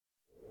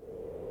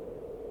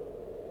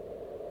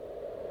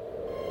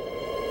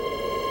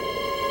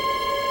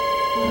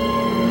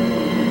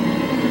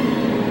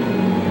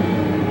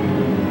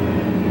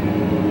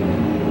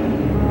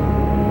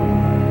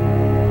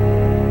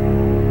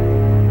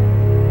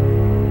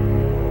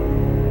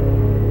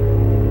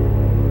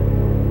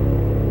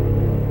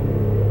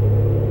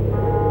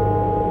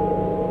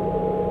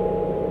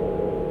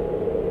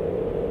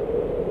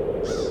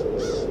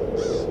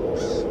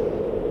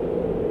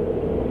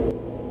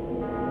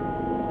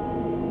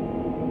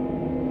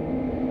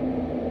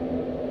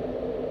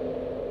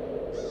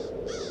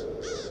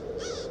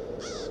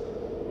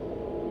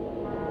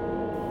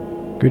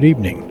Good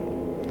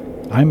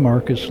evening. I'm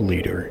Marcus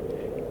Leader,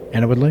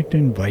 and I would like to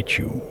invite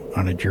you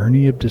on a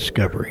journey of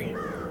discovery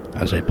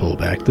as I pull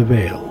back the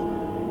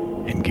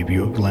veil and give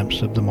you a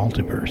glimpse of the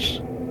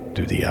multiverse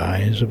through the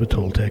eyes of a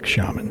Toltec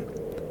shaman.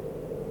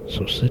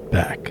 So sit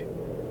back,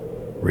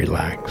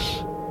 relax,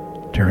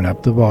 turn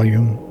up the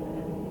volume,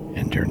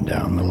 and turn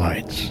down the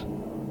lights.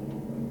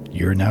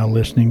 You're now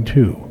listening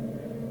to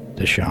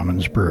The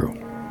Shaman's Brew.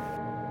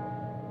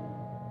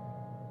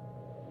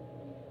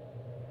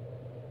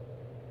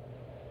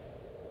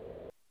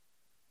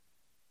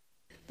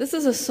 This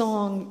is a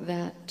song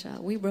that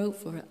we wrote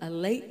for a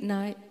late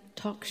night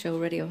talk show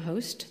radio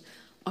host,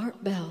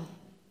 Art Bell.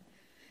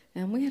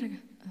 And we had a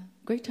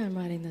great time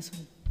writing this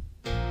one.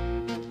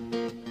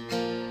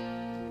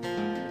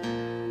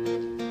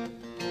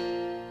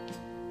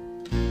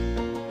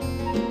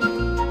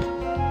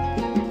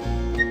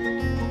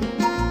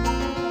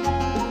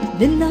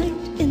 Midnight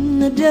in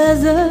the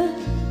desert,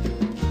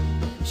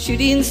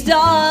 shooting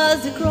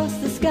stars across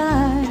the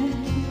sky.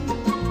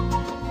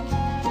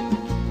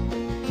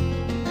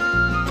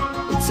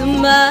 It's a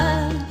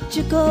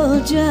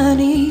magical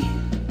journey,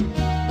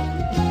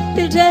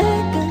 it'll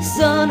take us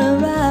on a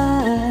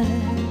ride,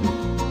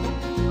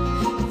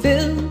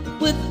 filled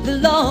with the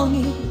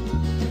longing,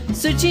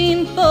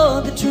 searching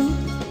for the truth.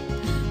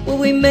 Will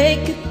we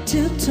make it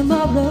till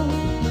tomorrow?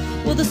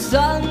 Will the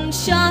sun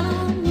shine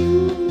on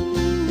you?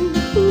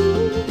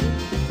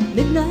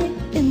 Midnight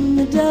in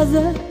the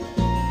desert,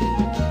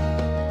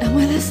 and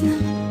we're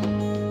listening.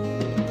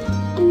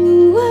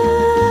 Ooh,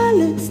 we're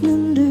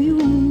listening to you.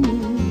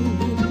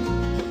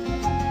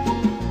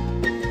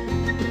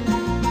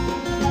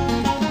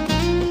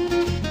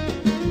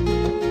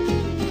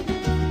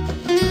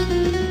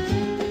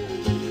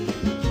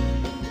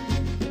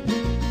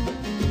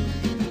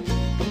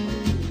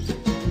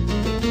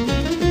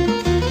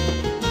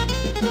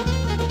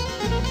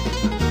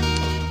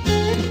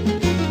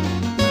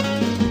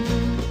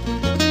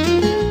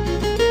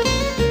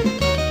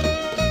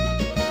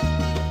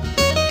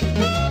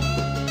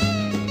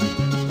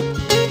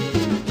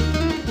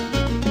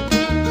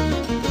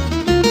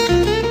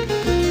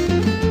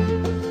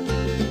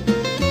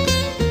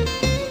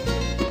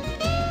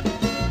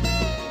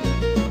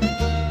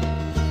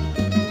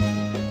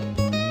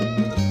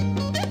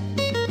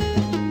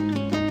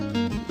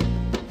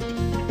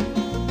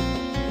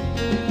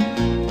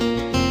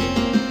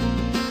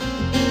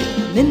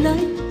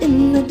 Midnight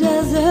in the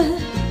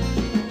desert,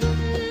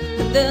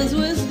 there's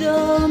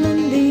wisdom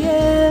in the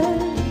air.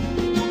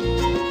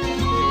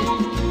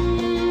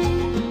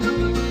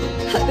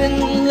 I've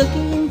been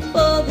looking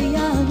for the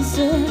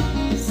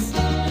answers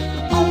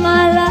all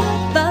my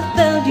life. I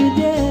found you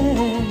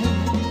there.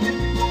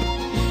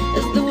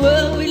 As the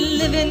world we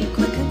live in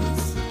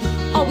quickens,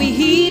 are we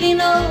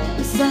heeding all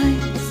the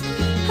signs?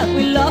 Have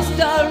we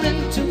lost our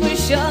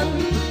intuition?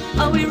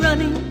 Are we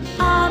running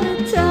out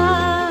of time?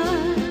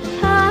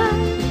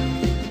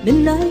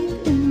 Midnight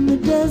in the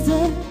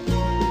desert,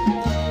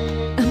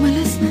 and we're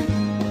listening.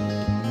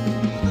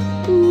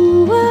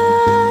 Ooh,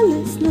 we're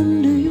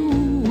listening to you,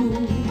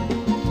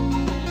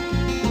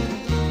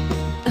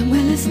 and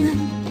we're listening.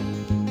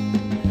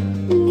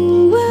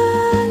 Ooh,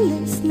 we're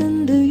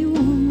listening to you.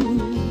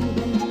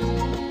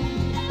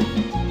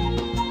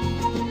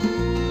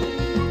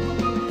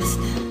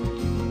 Listening,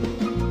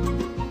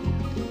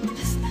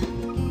 listening to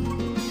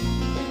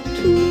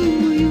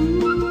you.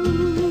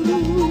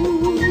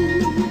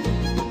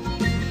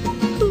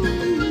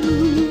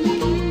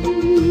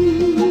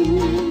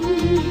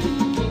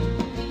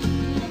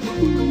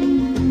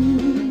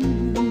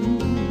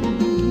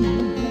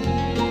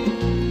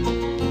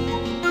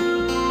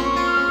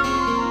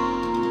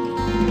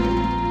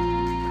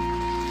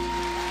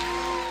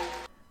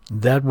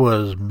 That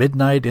was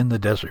Midnight in the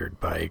Desert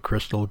by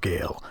Crystal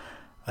Gale,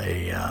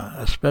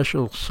 a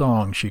special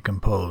song she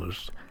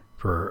composed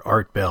for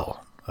Art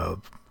Bell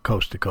of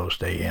Coast to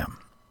Coast AM.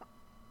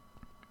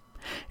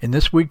 In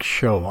this week's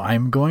show,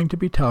 I'm going to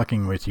be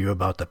talking with you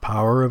about the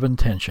power of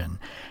intention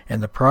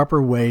and the proper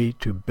way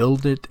to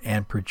build it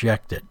and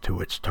project it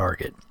to its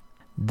target.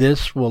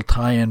 This will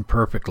tie in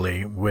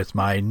perfectly with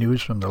my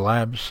News from the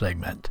Lab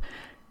segment,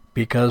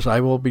 because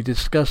I will be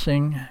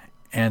discussing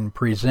and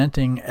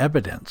presenting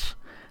evidence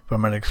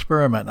from an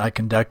experiment I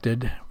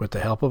conducted with the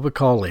help of a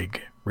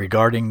colleague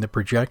regarding the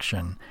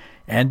projection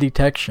and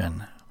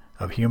detection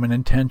of human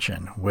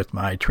intention with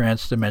my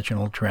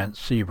transdimensional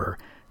transceiver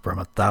from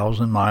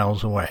 1,000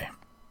 miles away.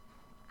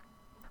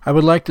 I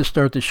would like to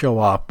start the show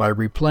off by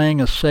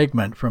replaying a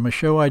segment from a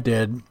show I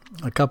did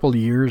a couple of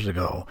years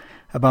ago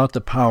about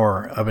the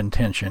power of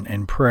intention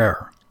in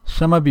prayer.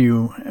 Some of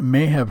you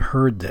may have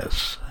heard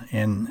this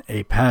in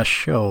a past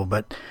show,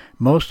 but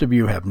most of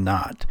you have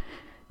not.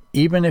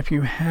 Even if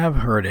you have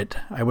heard it,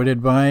 I would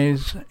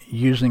advise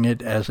using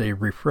it as a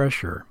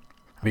refresher,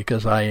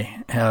 because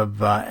I have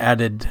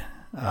added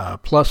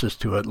pluses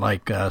to it,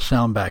 like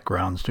sound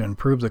backgrounds, to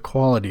improve the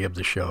quality of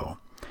the show.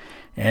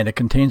 And it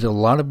contains a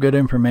lot of good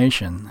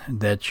information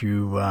that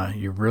you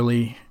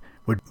really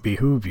would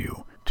behoove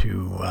you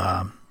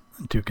to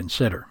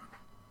consider.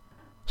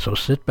 So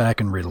sit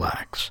back and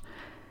relax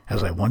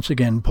as I once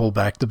again pull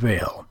back the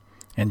veil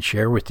and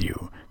share with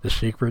you the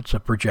secrets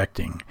of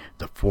projecting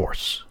the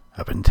force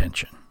of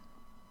intention.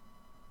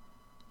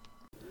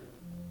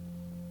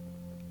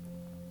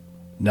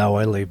 Now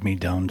I lay me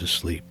down to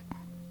sleep.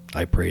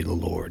 I pray the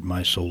Lord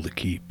my soul to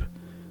keep.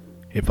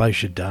 If I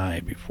should die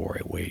before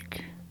I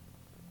wake,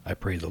 I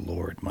pray the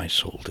Lord my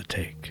soul to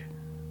take.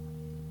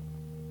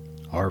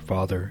 Our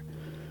Father,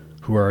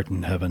 who art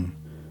in heaven,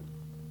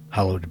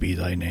 hallowed be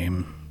thy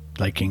name.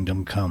 Thy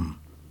kingdom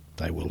come,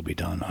 thy will be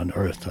done on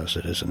earth as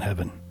it is in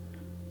heaven.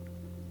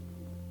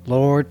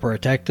 Lord,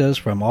 protect us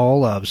from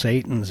all of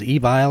Satan's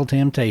evil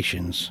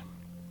temptations.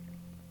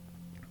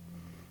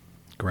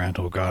 Grant,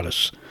 O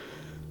Goddess,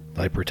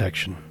 thy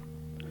protection,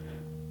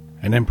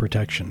 and in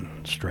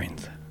protection,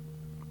 strength,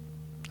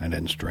 and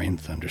in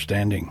strength,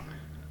 understanding,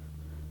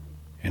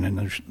 and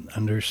in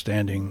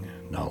understanding,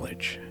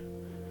 knowledge,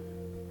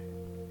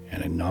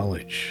 and in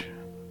knowledge,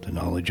 the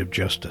knowledge of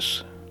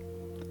justice,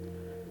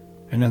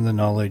 and in the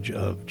knowledge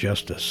of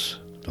justice,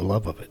 the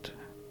love of it,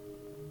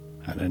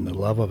 and in the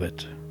love of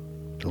it,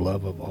 the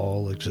love of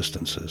all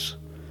existences,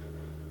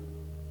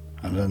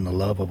 and in the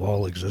love of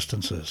all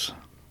existences,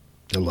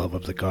 the love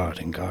of the God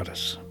and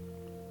Goddess.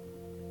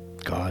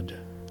 God,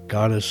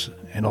 Goddess,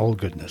 and all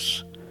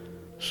goodness,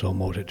 so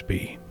mote it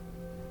be.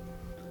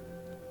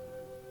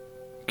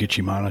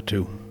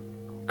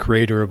 Gichimanatu,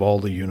 creator of all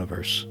the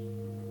universe,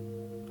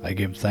 I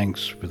give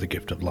thanks for the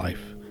gift of life,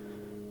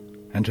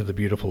 and to the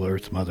beautiful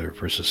Earth Mother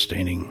for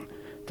sustaining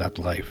that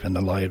life and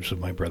the lives of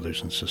my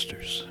brothers and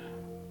sisters.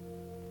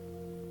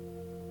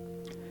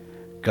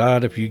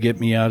 God, if you get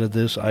me out of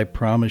this, I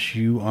promise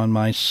you on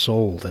my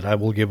soul that I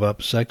will give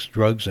up sex,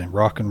 drugs, and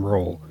rock and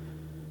roll.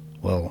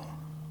 Well,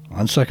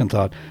 on second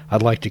thought,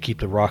 I'd like to keep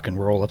the rock and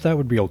roll if that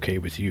would be okay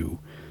with you.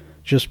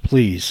 Just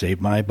please save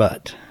my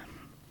butt.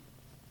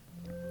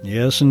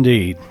 Yes,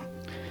 indeed.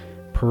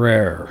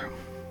 Prayer,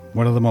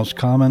 one of the most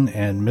common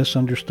and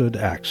misunderstood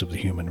acts of the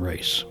human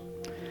race.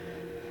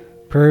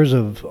 Prayers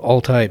of all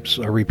types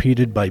are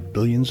repeated by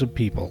billions of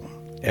people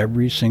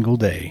every single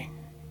day,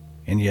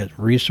 and yet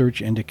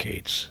research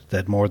indicates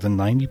that more than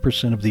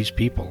 90% of these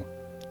people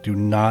do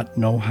not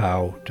know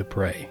how to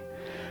pray,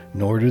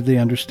 nor do they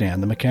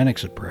understand the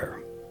mechanics of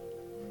prayer.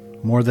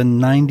 More than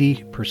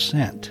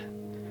 90%.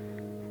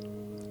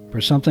 For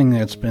something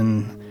that's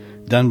been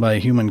done by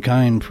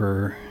humankind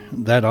for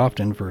that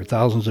often for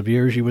thousands of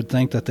years, you would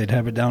think that they'd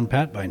have it down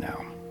pat by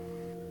now.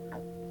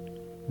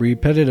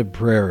 Repetitive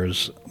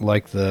prayers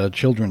like the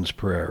children's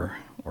prayer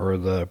or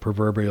the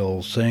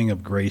proverbial saying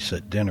of grace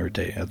at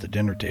the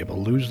dinner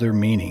table lose their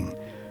meaning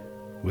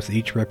with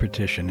each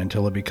repetition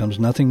until it becomes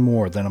nothing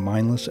more than a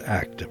mindless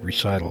act of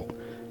recital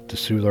to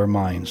soothe our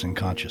minds and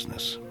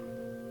consciousness.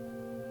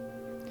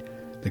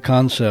 The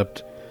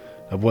concept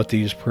of what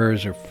these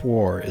prayers are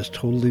for is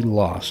totally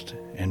lost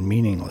and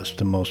meaningless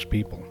to most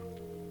people.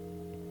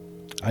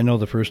 I know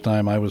the first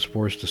time I was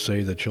forced to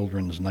say the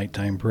children's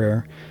nighttime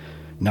prayer,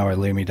 "Now I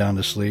lay me down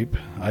to sleep,"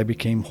 I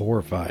became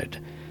horrified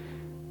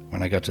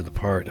when I got to the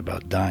part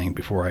about dying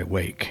before I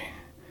wake,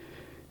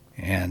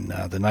 and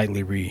the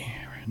nightly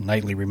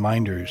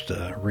reminders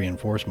to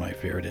reinforce my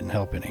fear didn't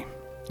help any.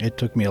 It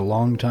took me a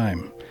long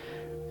time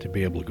to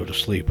be able to go to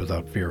sleep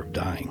without fear of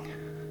dying.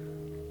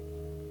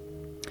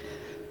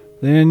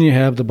 Then you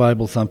have the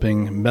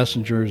Bible-thumping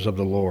messengers of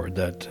the Lord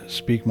that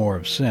speak more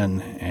of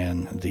sin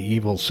and the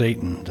evil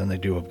Satan than they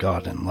do of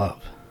God and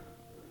love.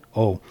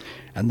 Oh,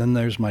 and then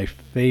there's my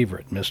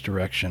favorite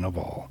misdirection of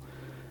all,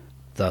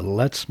 the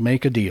let's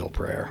make a deal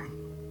prayer,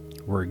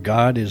 where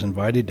God is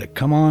invited to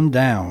come on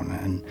down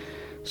and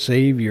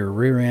save your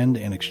rear end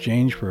in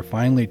exchange for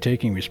finally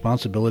taking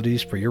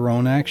responsibilities for your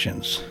own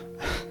actions.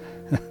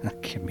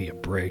 Give me a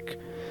break.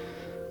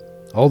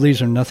 All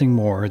these are nothing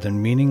more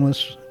than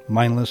meaningless,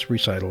 mindless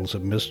recitals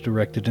of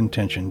misdirected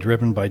intention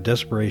driven by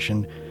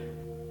desperation,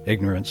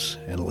 ignorance,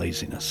 and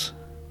laziness.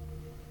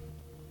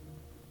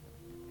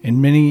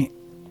 In many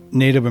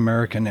Native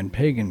American and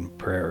pagan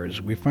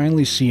prayers, we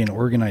finally see an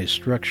organized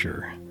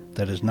structure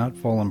that has not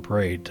fallen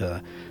prey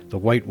to the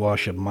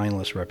whitewash of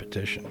mindless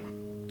repetition.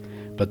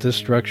 But this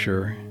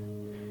structure,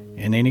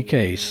 in any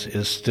case,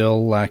 is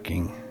still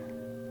lacking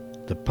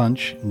the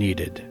punch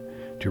needed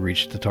to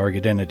reach the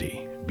target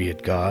entity, be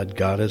it God,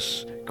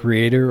 Goddess,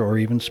 Creator, or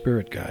even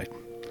Spirit Guide.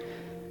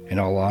 In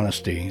all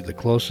honesty, the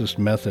closest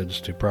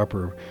methods to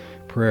proper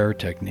prayer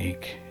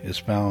technique is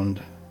found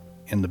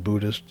in the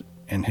Buddhist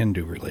and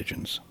Hindu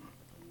religions.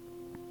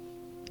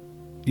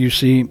 You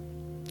see,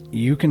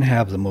 you can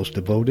have the most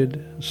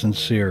devoted,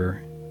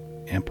 sincere,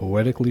 and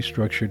poetically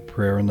structured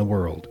prayer in the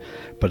world,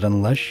 but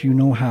unless you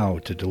know how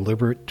to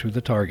deliver it to the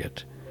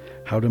target,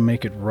 how to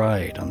make it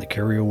ride on the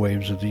carrier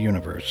waves of the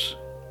universe,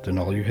 then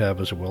all you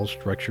have is a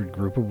well-structured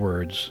group of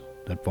words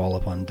that fall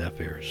upon deaf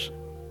ears.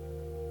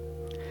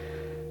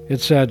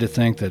 It's sad to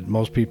think that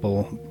most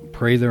people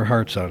pray their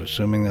hearts out,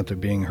 assuming that they're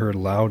being heard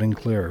loud and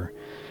clear,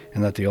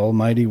 and that the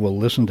Almighty will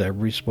listen to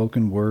every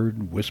spoken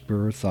word,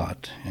 whisper, or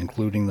thought,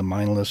 including the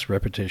mindless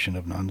repetition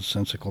of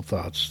nonsensical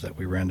thoughts that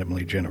we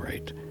randomly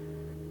generate.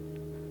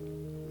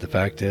 The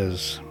fact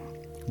is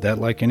that,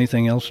 like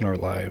anything else in our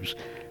lives,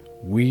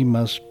 we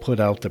must put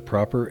out the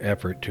proper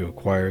effort to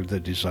acquire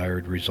the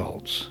desired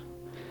results,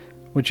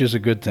 which is a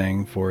good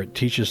thing, for it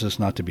teaches us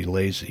not to be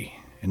lazy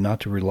and not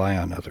to rely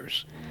on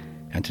others,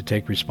 and to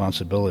take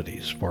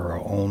responsibilities for our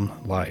own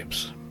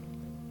lives.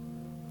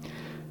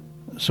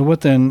 So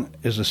what then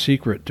is the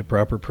secret to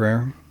proper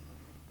prayer?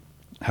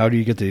 How do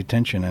you get the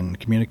attention and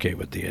communicate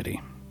with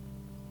deity?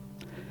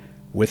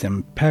 With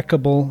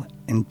impeccable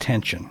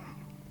intention.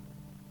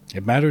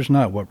 It matters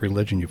not what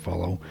religion you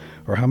follow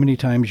or how many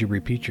times you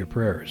repeat your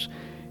prayers.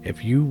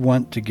 If you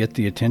want to get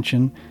the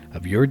attention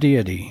of your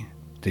deity,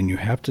 then you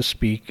have to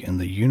speak in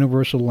the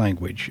universal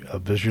language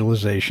of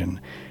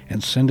visualization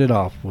and send it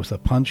off with a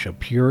punch of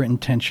pure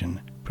intention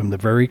from the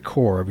very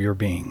core of your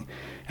being.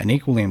 And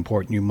equally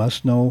important, you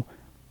must know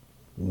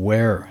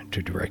where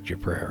to direct your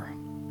prayer.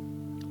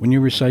 When you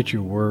recite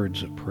your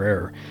words of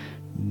prayer,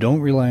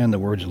 don't rely on the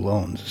words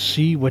alone.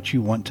 See what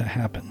you want to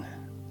happen.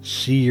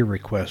 See your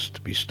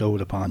request bestowed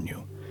upon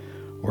you,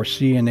 or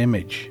see an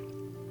image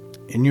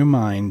in your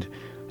mind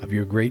of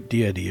your great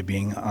deity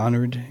being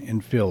honored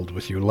and filled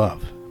with your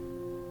love.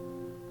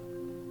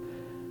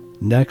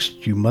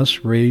 Next, you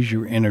must raise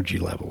your energy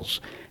levels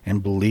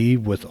and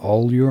believe with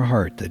all your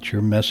heart that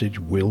your message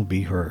will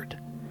be heard.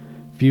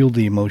 Feel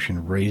the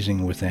emotion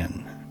raising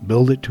within.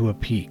 Build it to a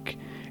peak,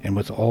 and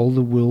with all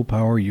the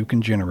willpower you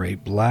can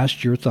generate,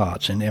 blast your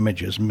thoughts and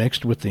images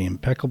mixed with the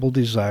impeccable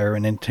desire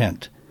and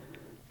intent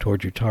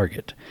toward your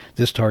target,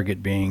 this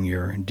target being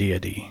your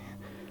deity.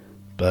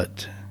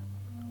 But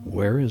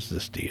where is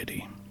this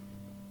deity?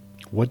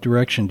 What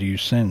direction do you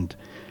send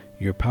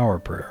your power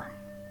prayer?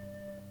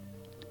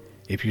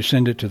 If you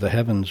send it to the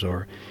heavens,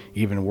 or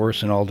even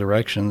worse, in all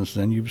directions,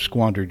 then you've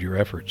squandered your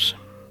efforts.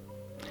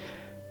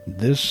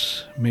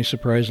 This may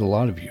surprise a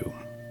lot of you,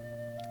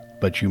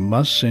 but you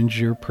must send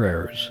your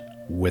prayers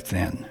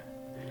within.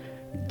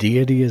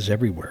 Deity is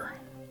everywhere.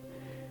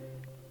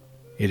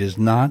 It is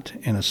not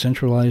in a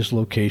centralized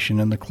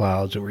location in the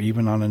clouds or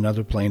even on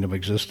another plane of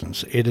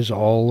existence. It is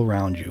all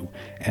around you,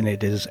 and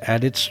it is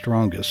at its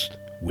strongest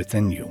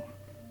within you.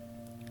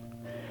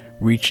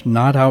 Reach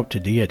not out to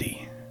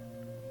deity,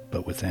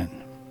 but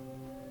within.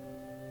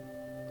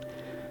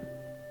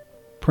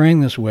 Praying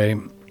this way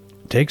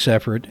takes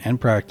effort and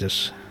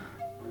practice,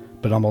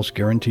 but almost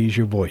guarantees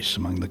your voice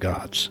among the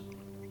gods.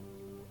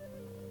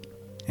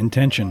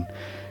 Intention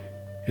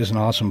is an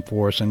awesome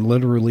force and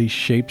literally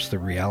shapes the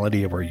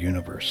reality of our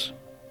universe.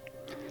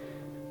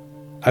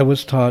 I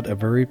was taught a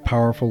very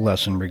powerful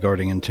lesson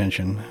regarding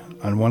intention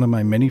on one of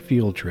my many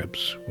field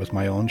trips with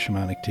my own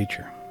shamanic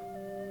teacher.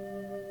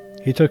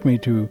 He took me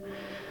to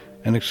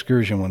an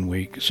excursion one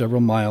week,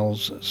 several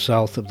miles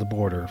south of the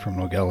border from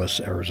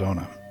Nogales,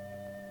 Arizona.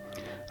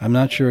 I'm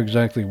not sure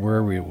exactly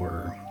where we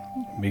were,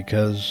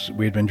 because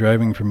we had been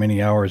driving for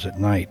many hours at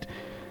night,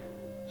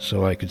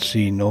 so I could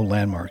see no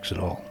landmarks at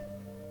all.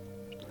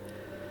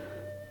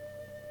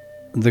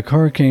 The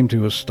car came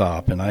to a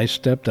stop, and I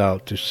stepped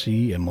out to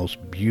see a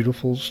most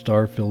beautiful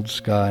star-filled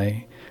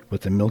sky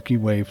with the Milky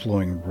Way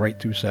flowing right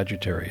through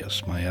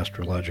Sagittarius, my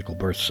astrological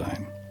birth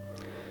sign.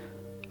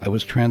 I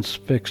was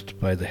transfixed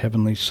by the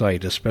heavenly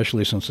sight,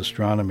 especially since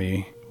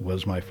astronomy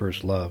was my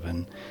first love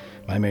and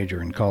my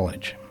major in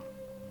college.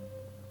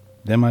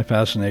 Then my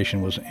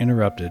fascination was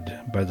interrupted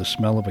by the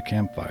smell of a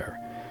campfire.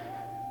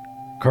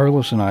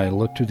 Carlos and I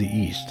looked to the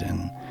east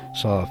and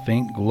saw a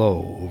faint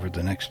glow over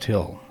the next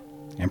hill,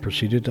 and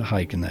proceeded to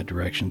hike in that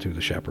direction through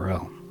the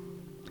chaparral.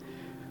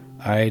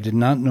 I did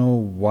not know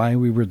why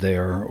we were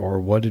there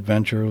or what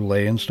adventure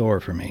lay in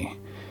store for me,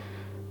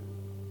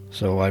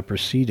 so I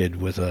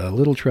proceeded with a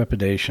little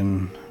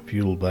trepidation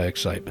fueled by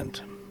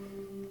excitement.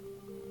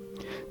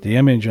 The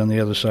image on the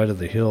other side of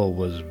the hill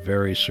was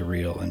very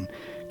surreal and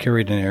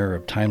carried an air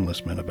of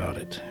timelessness about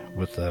it,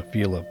 with a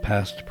feel of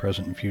past,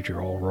 present, and future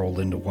all rolled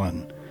into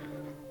one.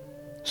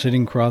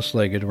 Sitting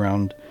cross-legged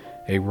around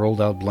a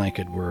rolled-out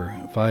blanket were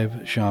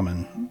 5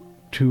 shaman,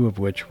 2 of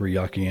which were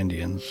Yaqui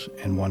Indians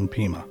and 1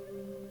 Pima.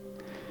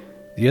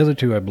 The other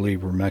 2, I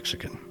believe, were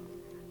Mexican.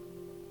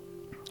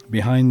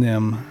 Behind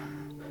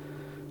them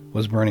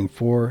was burning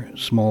 4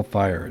 small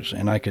fires,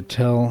 and I could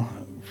tell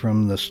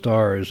from the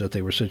stars that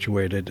they were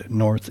situated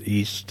north,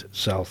 east,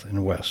 south,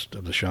 and west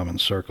of the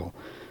shaman's circle,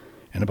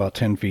 and about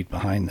 10 feet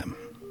behind them.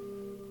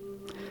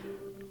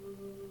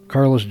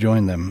 Carlos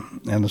joined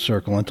them and the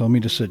circle and told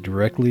me to sit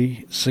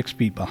directly 6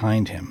 feet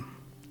behind him,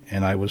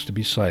 and I was to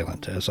be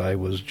silent, as I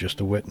was just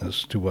a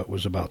witness to what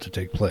was about to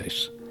take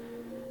place.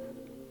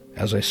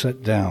 As I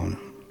sat down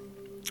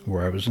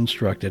where I was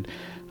instructed,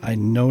 I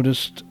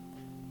noticed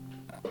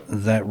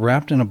that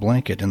wrapped in a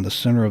blanket in the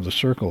center of the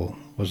circle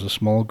was a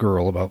small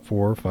girl about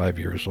 4 or 5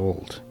 years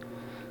old.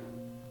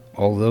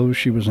 Although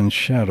she was in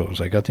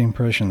shadows, I got the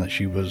impression that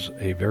she was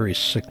a very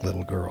sick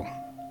little girl.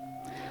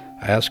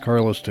 I asked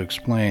Carlos to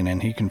explain,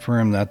 and he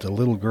confirmed that the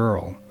little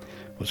girl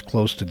was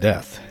close to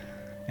death,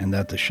 and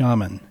that the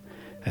shaman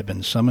had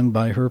been summoned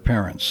by her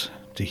parents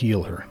to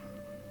heal her.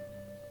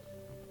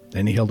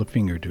 Then he held a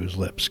finger to his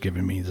lips,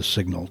 giving me the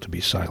signal to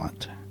be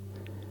silent.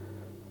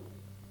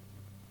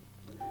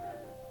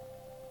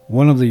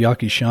 One of the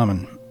Yaqui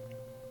shaman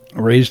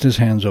raised his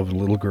hands over the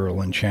little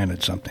girl and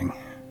chanted something.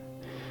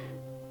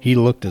 He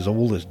looked as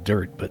old as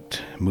dirt,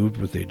 but moved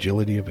with the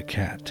agility of a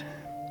cat.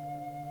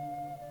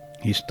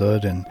 He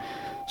stood and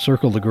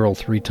circled the girl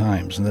 3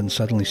 times, and then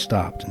suddenly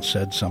stopped and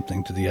said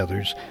something to the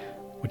others,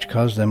 which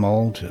caused them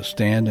all to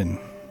stand and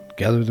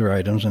gather their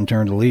items and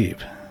turn to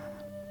leave.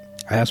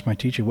 I asked my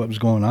teacher what was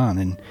going on,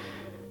 and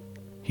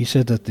he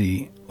said that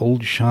the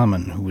old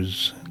shaman who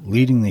was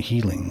leading the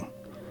healing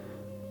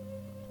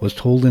was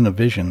told in a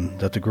vision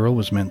that the girl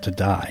was meant to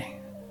die,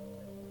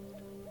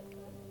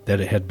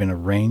 that it had been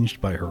arranged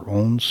by her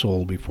own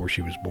soul before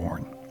she was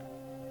born.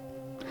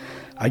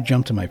 I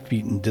jumped to my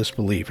feet in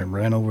disbelief and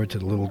ran over to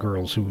the little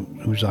girls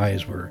whose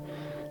eyes were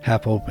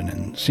half open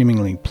and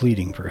seemingly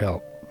pleading for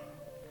help.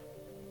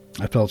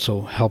 I felt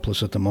so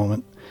helpless at the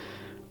moment.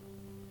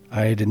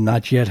 I did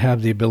not yet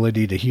have the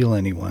ability to heal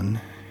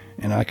anyone,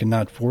 and I could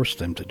not force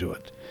them to do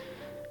it.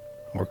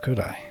 Or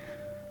could I?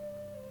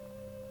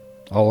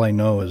 All I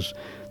know is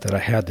that I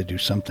had to do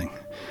something.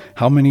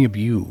 How many of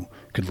you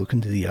could look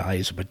into the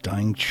eyes of a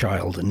dying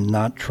child and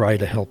not try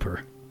to help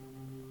her?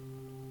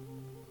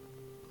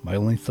 My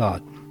only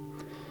thought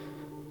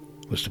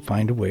was to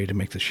find a way to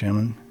make the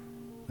shaman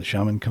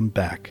come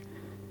back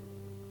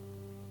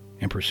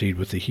and proceed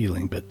with the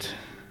healing, but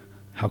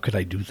how could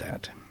I do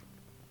that?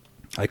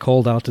 I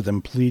called out to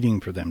them, pleading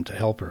for them to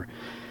help her,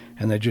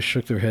 and they just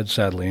shook their heads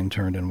sadly and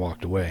turned and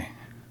walked away.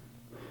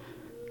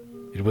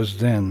 It was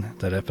then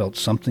that I felt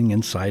something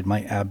inside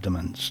my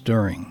abdomen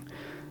stirring.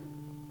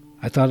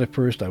 I thought at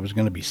first I was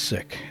going to be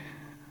sick,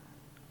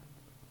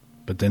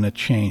 but then it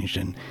changed,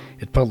 and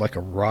it felt like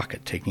a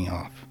rocket taking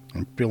off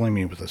and filling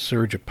me with a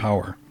surge of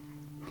power.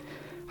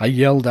 I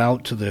yelled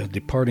out to the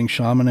departing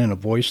shaman in a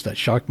voice that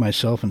shocked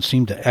myself and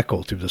seemed to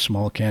echo through the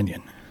small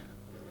canyon.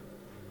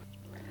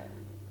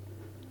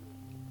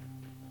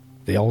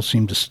 They all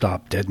seemed to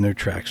stop dead in their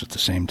tracks at the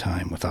same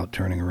time without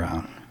turning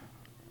around.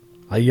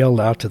 I yelled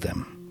out to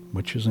them,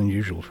 which is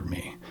unusual for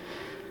me,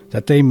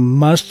 that they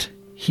must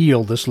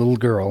heal this little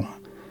girl,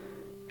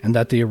 and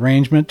that the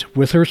arrangement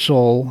with her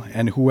soul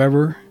and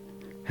whoever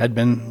had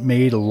been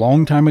made a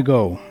long time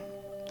ago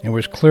and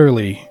was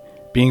clearly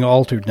being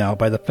altered now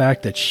by the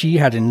fact that she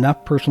had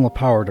enough personal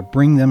power to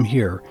bring them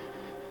here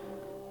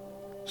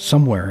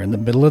somewhere in the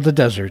middle of the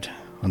desert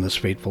on this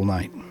fateful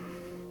night.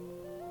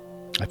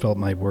 I felt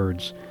my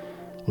words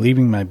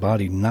leaving my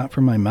body, not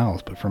from my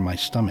mouth, but from my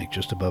stomach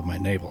just above my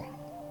navel.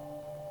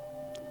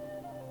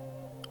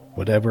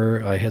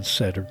 Whatever I had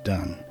said or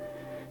done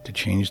to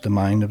change the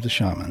mind of the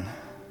shaman,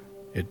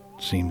 it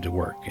seemed to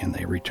work, and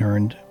they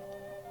returned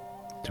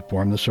to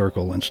form the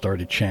circle and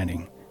started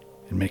chanting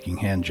and making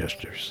hand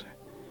gestures.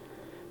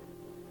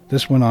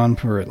 This went on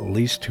for at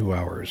least 2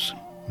 hours,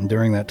 and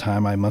during that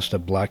time I must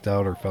have blacked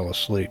out or fell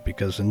asleep,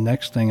 because the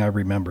next thing I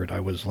remembered I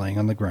was laying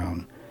on the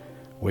ground,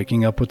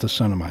 waking up with the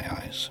sun in my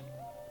eyes.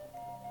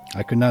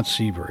 I could not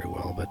see very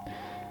well, but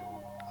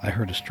I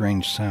heard a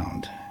strange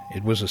sound.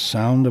 It was a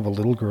sound of a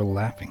little girl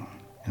laughing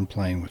and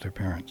playing with her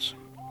parents.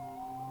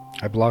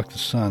 I blocked the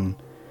sun,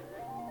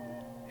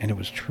 and it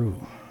was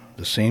true.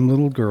 The same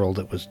little girl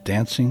that was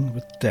dancing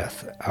with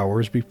death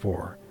hours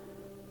before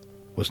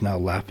was now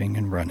laughing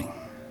and running.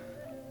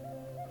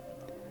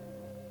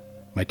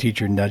 My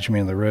teacher nudged me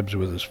in the ribs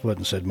with his foot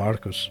and said,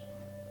 "Marcos,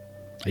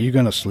 are you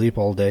going to sleep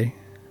all day?"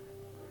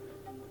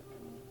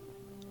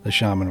 The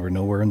shaman were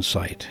nowhere in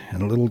sight,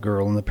 and the little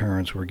girl and the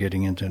parents were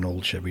getting into an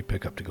old Chevy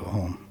pickup to go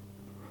home.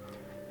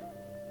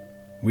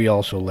 We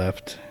also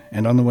left,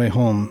 and on the way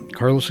home,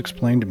 Carlos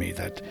explained to me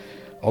that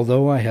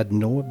although I had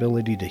no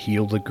ability to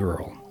heal the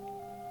girl,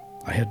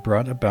 I had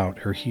brought about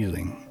her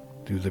healing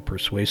through the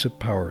persuasive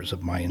powers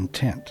of my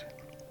intent,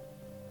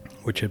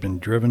 which had been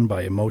driven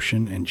by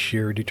emotion and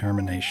sheer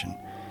determination.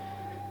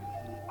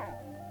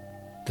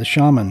 The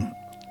shaman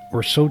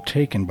were so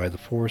taken by the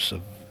force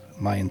of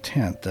my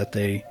intent that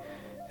they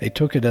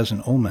took it as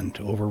an omen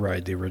to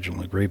override the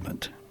original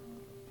agreement.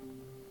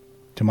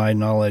 To my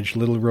knowledge,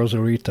 little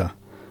Rosarita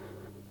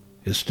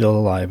is still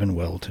alive and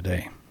well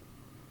today.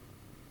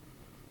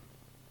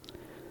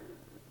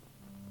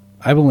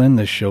 I will end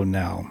this show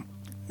now,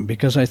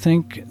 because I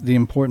think the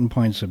important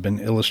points have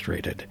been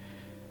illustrated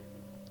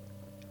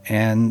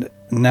and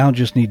now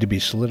just need to be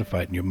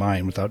solidified in your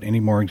mind without any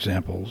more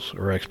examples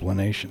or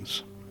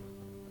explanations.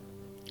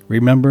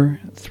 Remember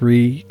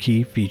 3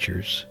 key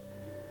features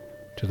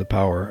to the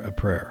power of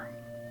prayer.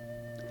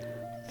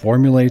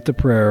 Formulate the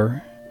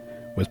prayer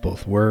with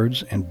both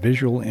words and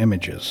visual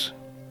images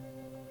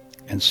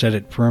and set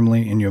it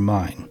firmly in your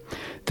mind.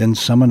 Then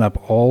summon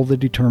up all the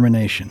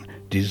determination,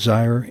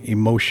 desire,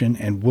 emotion,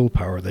 and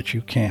willpower that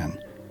you can.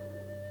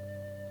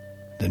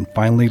 Then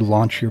finally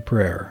launch your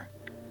prayer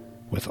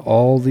with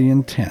all the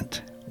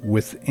intent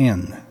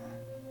within,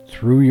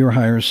 through your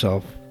higher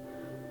self,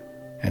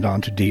 and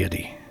onto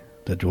deity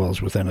that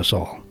dwells within us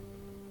all.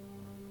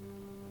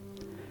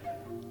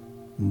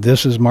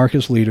 This is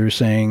Marcus Leader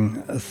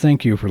saying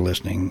thank you for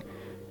listening,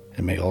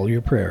 and may all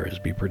your prayers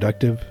be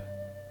productive,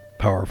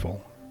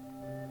 powerful,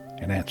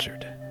 and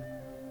answered.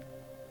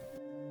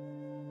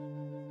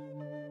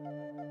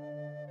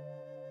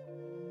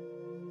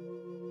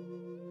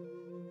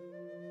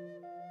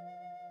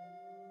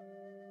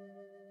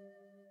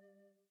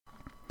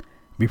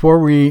 Before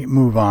we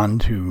move on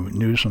to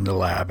news from the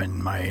lab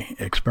and my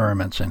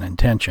experiments and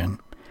intention,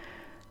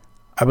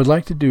 I would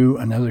like to do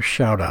another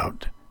shout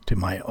out to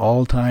my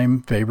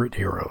all-time favorite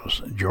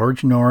heroes,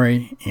 George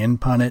Norrie, Ian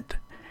Punnett,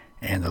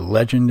 and the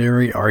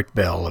legendary Art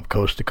Bell of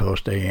Coast to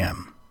Coast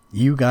AM.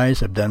 You guys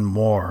have done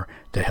more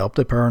to help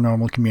the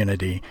paranormal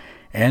community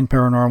and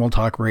Paranormal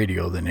Talk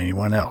Radio than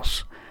anyone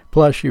else.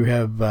 Plus, you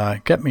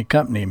have kept me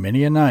company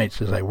many a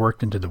nights as I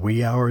worked into the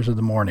wee hours of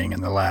the morning in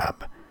the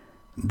lab.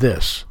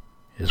 This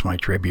is my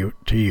tribute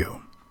to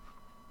you.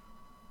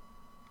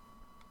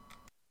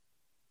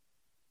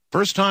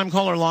 First time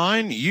caller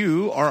line,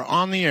 you are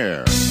on the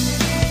air.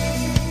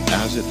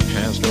 As it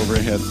passed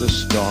overhead, the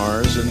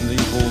stars and the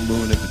full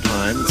moon at the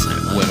time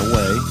went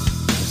away.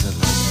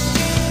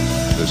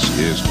 This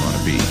is going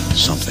to be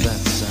something,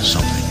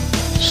 something,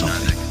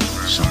 something,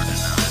 something,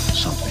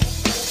 something,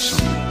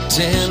 something.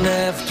 10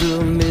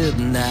 after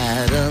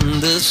midnight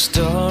under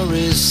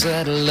starry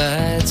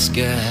satellite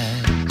skies.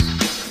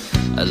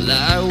 I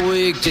lie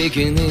awake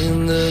taking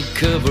in the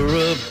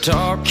cover-up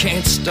talk.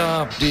 Can't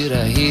stop, did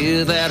I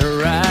hear that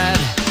right?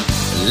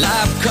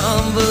 Live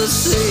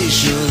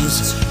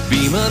conversations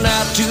beaming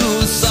out to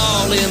us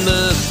all in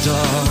the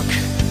dark.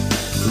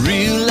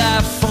 Real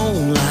life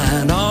phone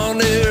line,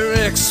 on air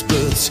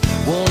experts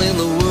warning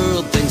the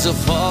world things are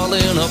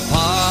falling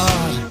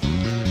apart.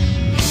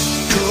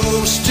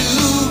 Coast to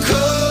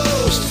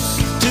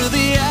coast, to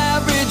the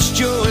average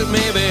Joe it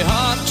may be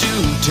hard to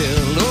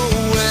tell.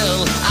 Oh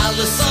well, I'll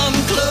listen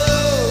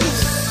close.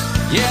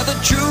 Yeah, the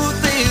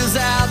truth is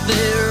out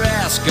there.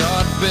 Ask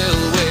God Bell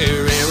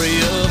where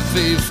Area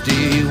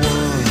 51.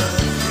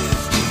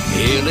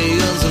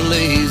 Aliens and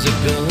laser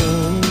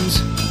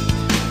guns,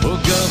 or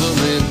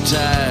government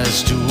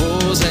ties to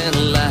wars and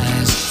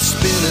lies,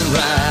 spinning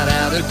right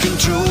out of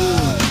control.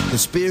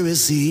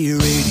 Conspiracy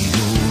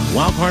radio.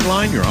 Wildcard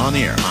line, you're on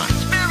the air. Hi.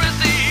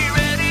 Conspiracy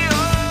radio.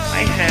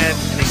 I had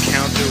an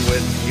encounter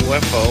with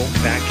UFO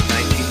back in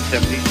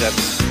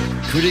 1977.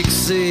 Critics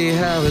say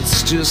how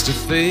it's just a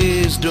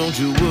phase. Don't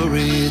you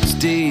worry, its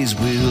days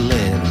will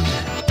end.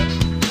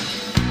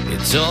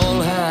 It's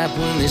all hype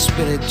when they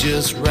spin it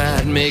just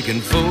right,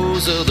 making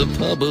foes of the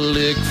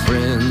public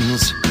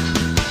friends.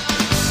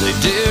 They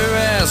dare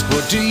ask,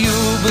 what do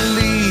you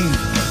believe?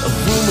 Of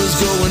rumors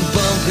going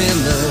bump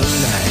in the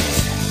night.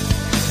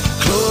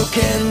 Cloak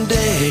and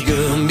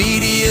dagger,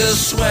 media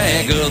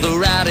swagger, the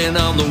writing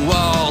on the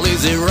wall.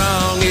 Is it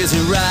wrong? Is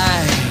it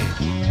right?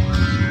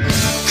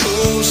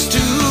 Coast to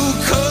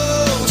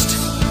coast,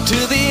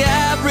 to the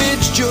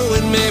average Joe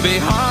it may be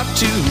hard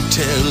to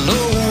tell.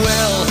 Oh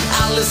well,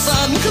 I'll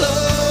listen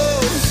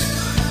close,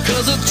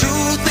 cause the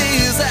truth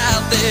is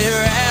out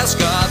there. Ask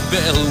God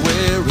Bell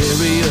where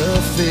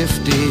Area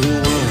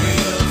 51.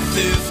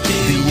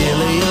 The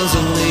aliens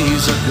and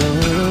laser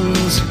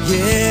guns,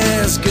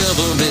 yes,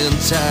 government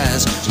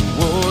ties to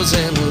wars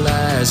and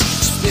lies,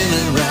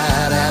 spinning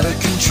right out of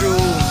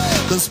control.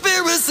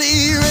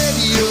 Conspiracy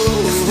radio.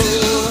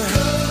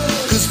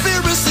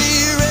 Conspiracy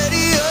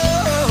radio.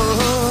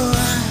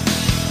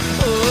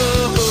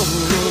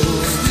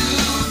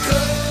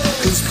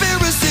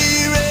 Conspiracy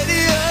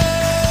radio.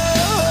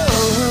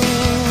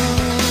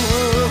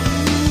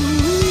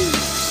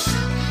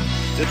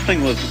 This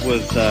thing was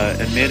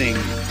emitting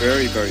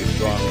very, very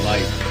strong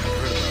light,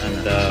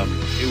 and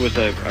it was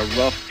a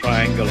rough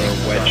triangular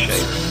wedge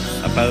shape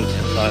about the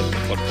size of a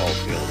football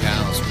field,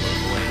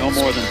 no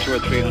more than 200 or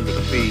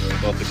 300 feet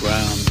above the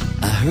ground.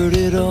 I heard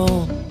it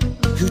all.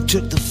 Who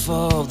took the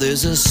fall?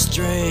 There's a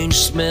strange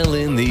smell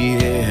in the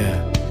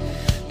air.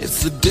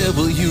 It's the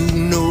devil you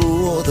know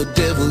or the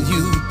devil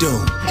you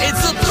don't.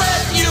 It's a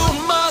threat you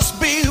must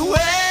beware.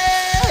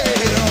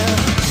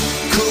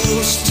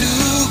 Coast to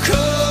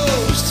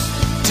coast,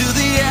 to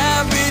the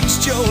average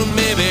Joe it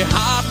may be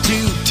hard to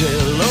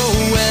tell. Oh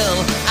well,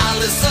 I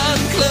listen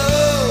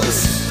close,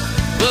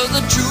 but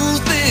the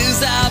truth is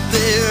out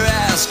there.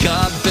 Ask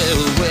God Bell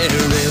where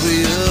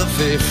Area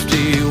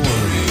 51.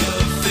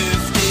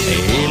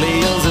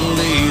 Aliens and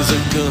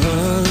laser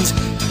guns,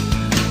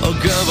 or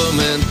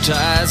government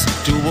ties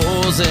to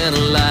wars and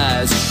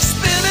lies,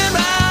 spinning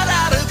right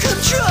out of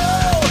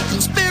control.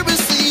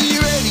 Conspiracy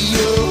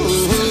radio.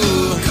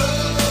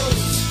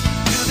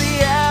 To the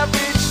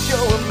average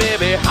Joe it may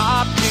be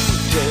hard to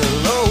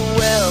tell. Oh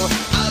well,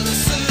 I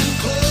listen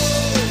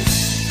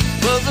close,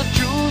 but the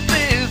truth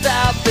is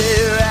out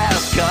there.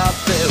 Ask God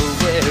Bell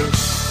where.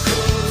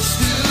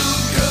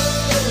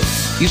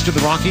 East of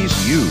the Rockies,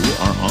 you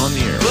are on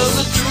the air. Well,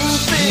 the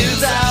truth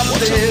is out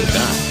What's there. up with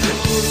that?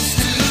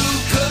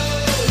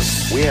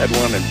 We had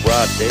one in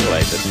broad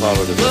daylight that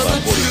followed us Well, about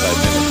the 45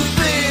 minutes. truth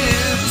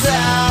is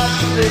out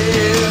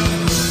there.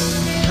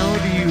 How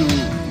do you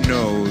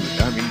know?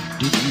 I mean,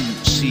 did you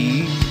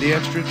see the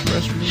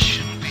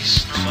extraterrestrials?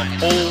 The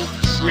whole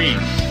screen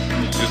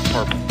was just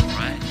purple.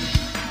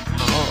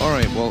 Oh, all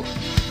right, well,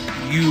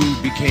 you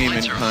became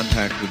in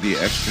contact with the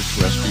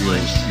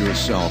extraterrestrials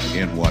yourself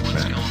in what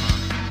manner?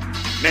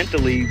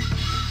 Mentally,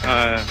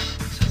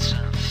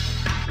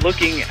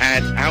 looking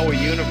at our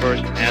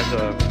universe as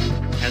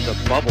a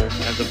bubble,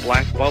 as a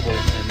black bubble,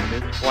 and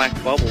this black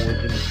bubble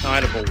was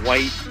inside of a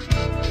white,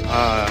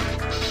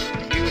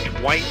 huge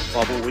white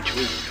bubble, which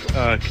was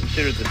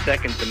considered the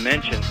second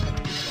dimension,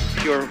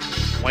 pure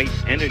white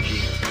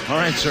energy. All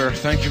right, sir.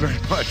 Thank you very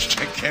much.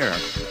 Take care.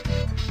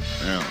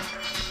 Well,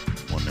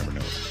 one never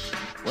knows.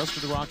 West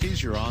of the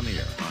Rockies, you're on the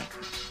air. Hi.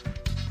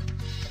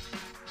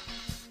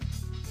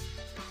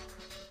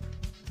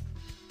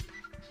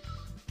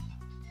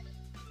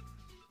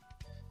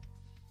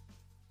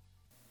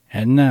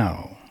 And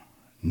now,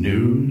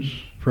 news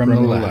from the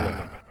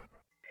lab.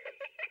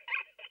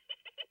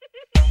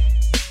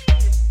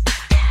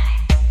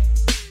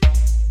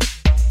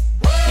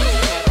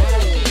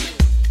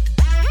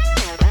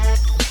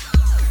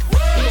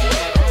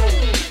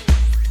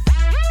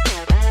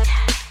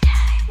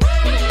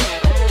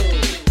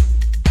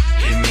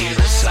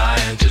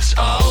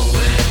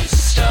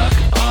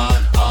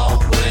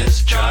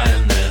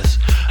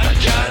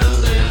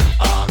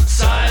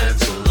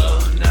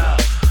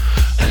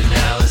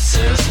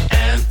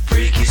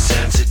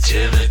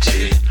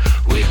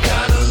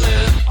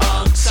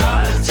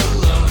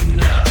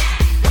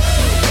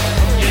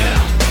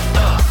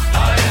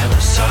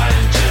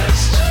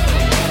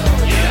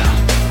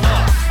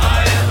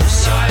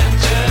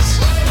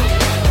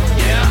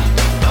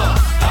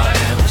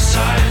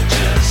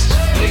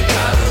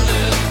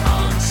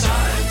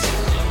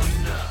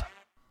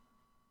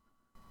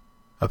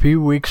 A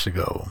few weeks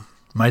ago,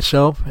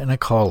 myself and a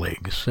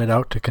colleague set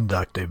out to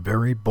conduct a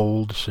very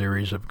bold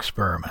series of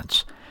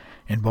experiments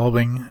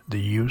involving the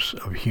use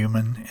of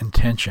human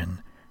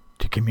intention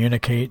to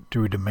communicate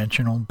through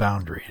dimensional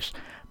boundaries,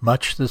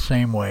 much the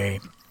same way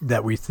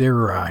that we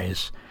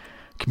theorize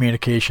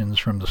communications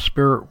from the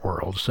spirit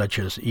world, such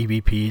as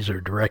EVPs or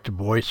direct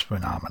voice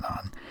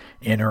phenomenon,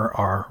 enter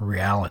our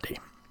reality.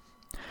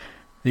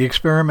 The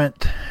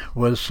experiment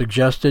was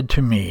suggested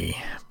to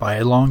me by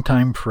a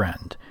longtime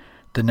friend,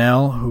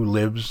 Danelle, who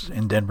lives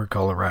in Denver,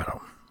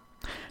 Colorado.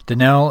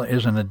 Danelle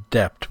is an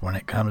adept when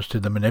it comes to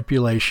the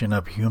manipulation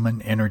of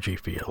human energy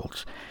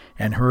fields,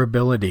 and her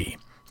ability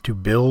to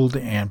build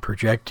and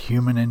project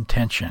human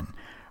intention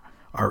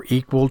are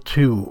equal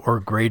to or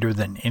greater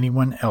than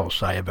anyone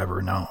else I have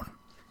ever known.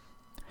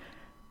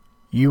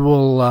 You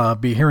will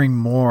be hearing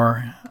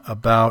more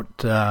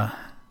about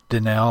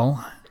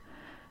Danelle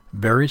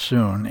very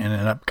soon in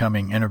an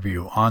upcoming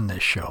interview on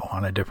this show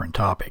on a different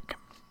topic.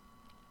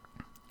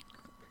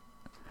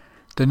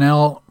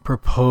 Danelle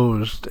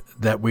proposed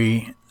that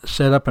we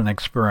set up an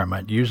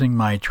experiment using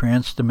my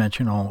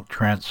transdimensional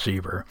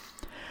transceiver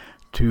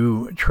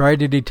to try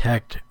to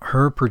detect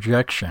her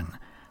projection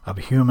of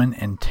human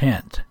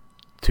intent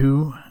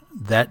to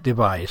that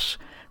device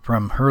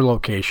from her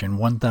location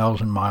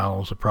 1,000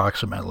 miles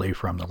approximately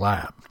from the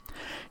lab.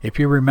 If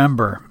you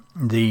remember,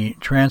 the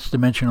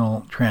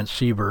transdimensional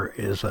transceiver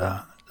is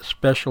a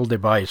special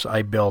device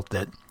I built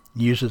that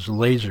uses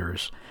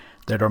lasers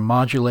that are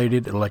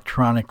modulated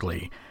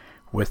electronically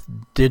with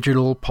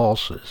digital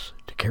pulses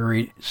to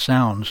carry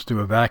sounds through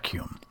a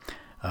vacuum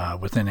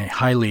within a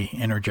highly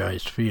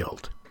energized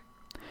field.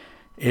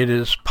 It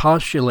is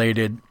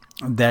postulated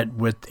that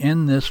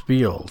within this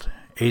field,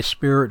 a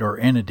spirit or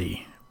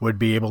entity would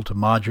be able to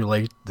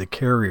modulate the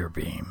carrier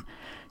beam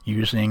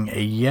using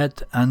a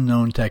yet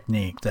unknown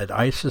technique that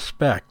I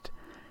suspect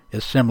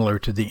is similar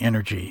to the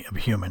energy of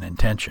human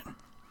intention.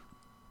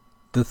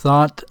 The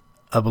thought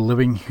of a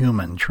living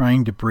human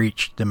trying to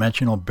breach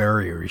dimensional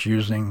barriers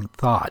using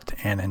thought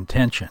and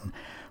intention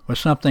was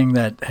something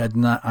that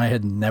I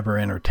had never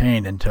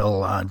entertained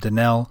until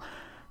Danelle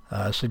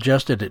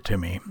suggested it to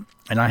me.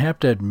 And I have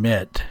to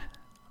admit,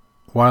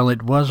 while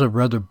it was a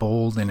rather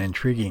bold and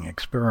intriguing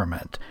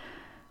experiment,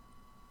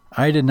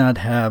 I did not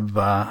have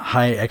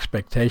high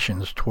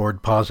expectations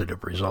toward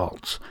positive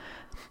results.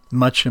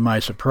 Much to my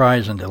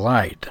surprise and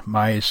delight,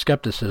 my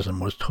skepticism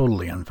was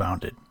totally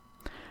unfounded.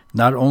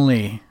 Not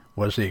only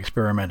was the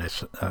experiment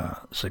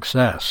a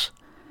success,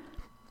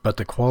 but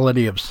the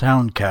quality of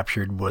sound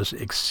captured was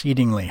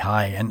exceedingly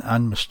high and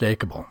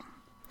unmistakable.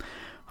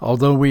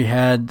 Although we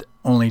had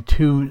only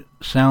 2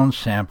 sound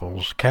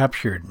samples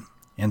captured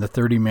in the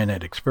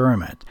 30-minute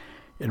experiment,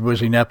 it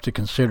was enough to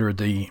consider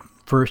the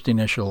first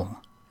initial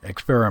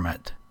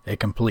experiment a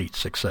complete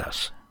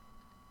success.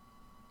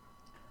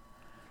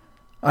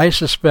 I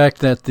suspect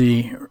that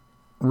the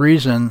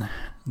reason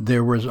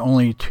there was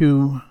only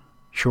 2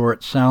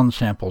 short sound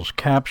samples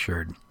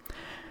captured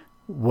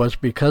was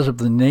because of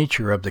the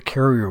nature of the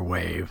carrier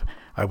wave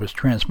I was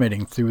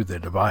transmitting through the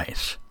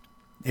device.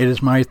 It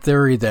is my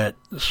theory that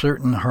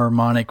certain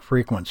harmonic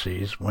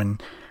frequencies, when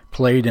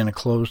played in a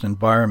closed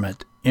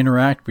environment,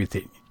 interact with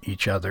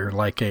each other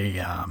like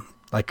a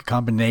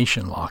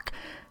combination lock,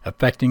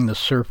 affecting the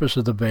surface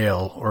of the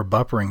veil or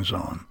buffering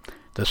zone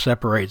that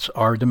separates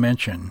our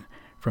dimension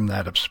from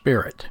that of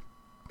spirit.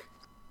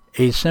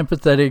 A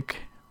sympathetic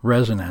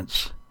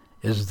resonance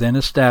is then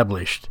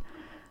established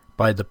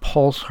by the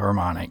pulse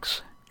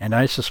harmonics, and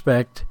I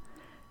suspect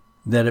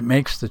that it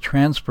makes the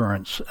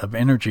transference of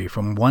energy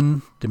from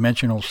one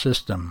dimensional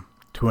system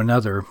to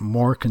another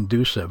more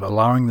conducive,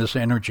 allowing this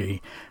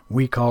energy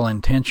we call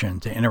intention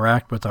to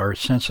interact with our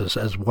senses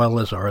as well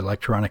as our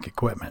electronic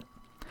equipment.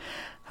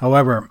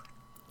 However,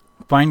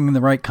 finding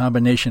the right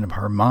combination of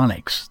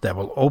harmonics that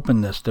will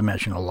open this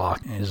dimensional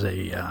lock is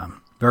a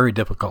very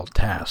difficult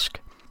task.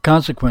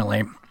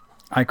 Consequently,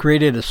 I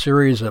created a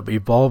series of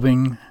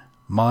evolving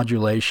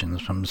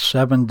modulations from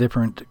 7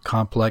 different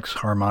complex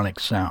harmonic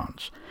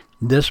sounds.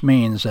 This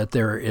means that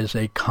there is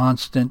a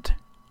constant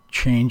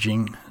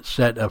changing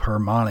set of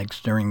harmonics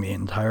during the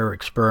entire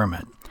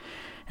experiment.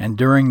 And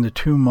during the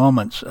 2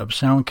 moments of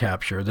sound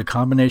capture, the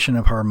combination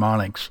of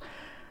harmonics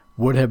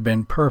would have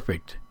been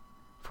perfect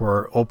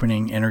for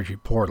opening energy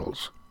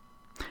portals.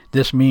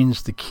 This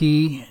means the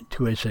key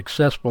to a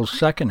successful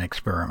second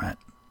experiment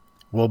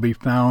will be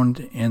found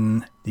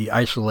in the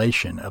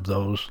isolation of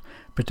those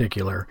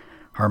particular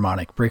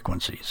harmonic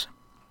frequencies.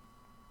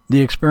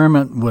 The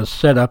experiment was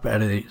set up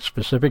at a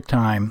specific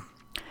time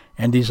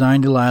and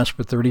designed to last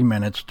for 30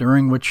 minutes,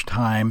 during which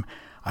time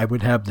I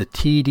would have the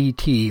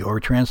TDT, or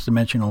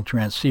transdimensional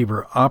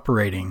transceiver,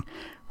 operating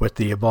with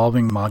the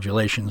evolving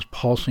modulations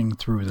pulsing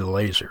through the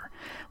laser.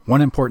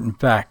 One important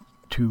fact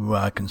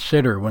to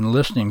consider when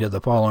listening to the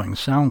following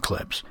sound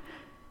clips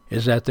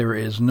is that there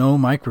is no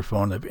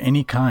microphone of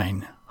any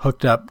kind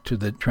hooked up to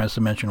the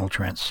transdimensional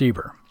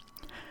transceiver.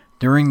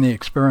 During the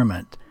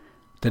experiment,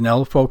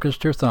 Danelle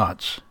focused her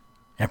thoughts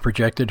and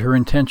projected her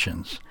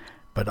intentions,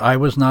 but I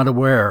was not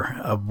aware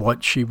of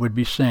what she would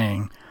be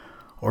saying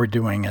or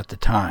doing at the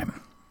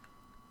time.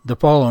 The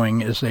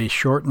following is a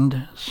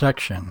shortened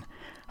section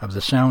of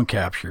the sound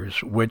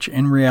captures, which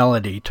in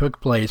reality took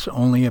place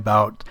only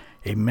about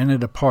a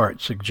minute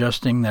apart,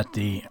 suggesting that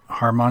the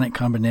harmonic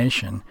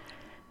combination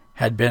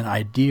had been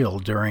ideal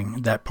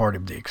during that part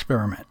of the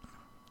experiment.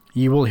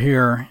 You will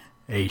hear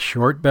a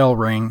short bell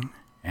ring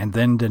and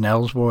then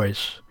Danelle's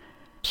voice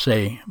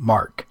say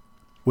 "Mark,"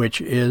 which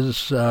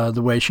is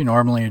the way she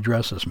normally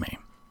addresses me.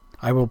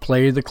 I will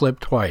play the clip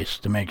twice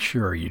to make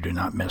sure you do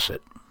not miss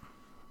it.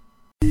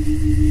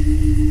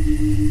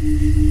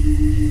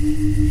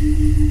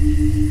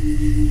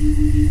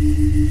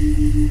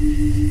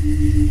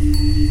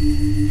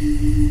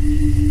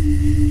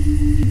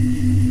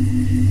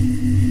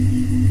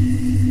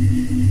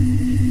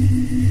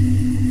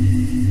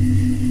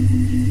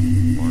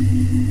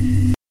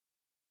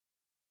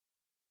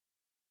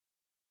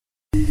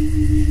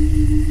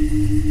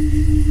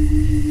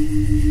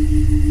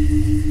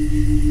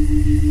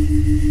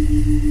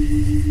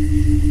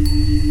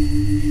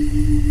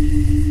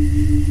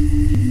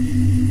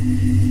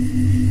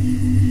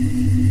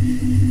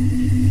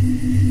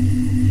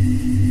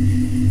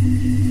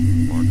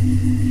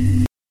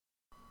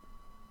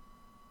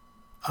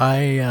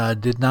 I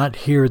did not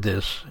hear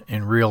this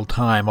in real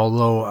time,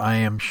 although I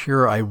am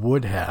sure I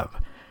would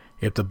have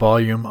if the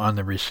volume on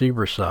the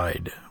receiver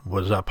side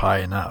was up high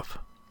enough.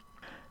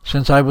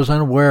 Since I was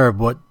unaware of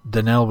what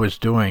Danelle was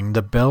doing,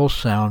 the bell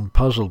sound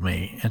puzzled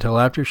me until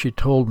after she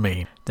told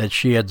me that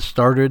she had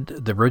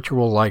started the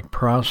ritual-like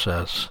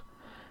process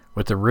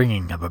with the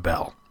ringing of a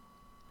bell.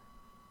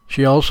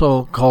 She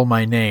also called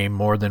my name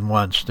more than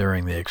once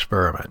during the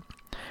experiment.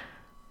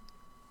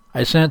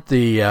 I sent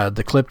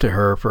the clip to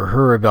her for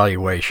her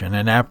evaluation,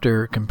 and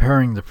after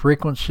comparing the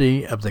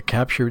frequency of the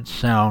captured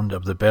sound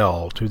of the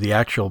bell to the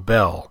actual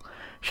bell,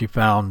 she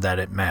found that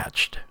it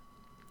matched.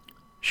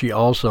 She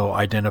also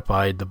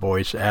identified the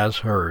voice as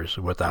hers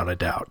without a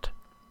doubt.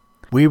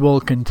 We will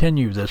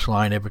continue this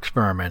line of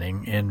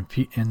experimenting in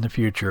the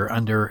future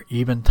under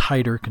even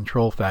tighter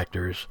control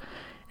factors,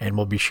 and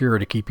will be sure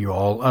to keep you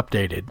all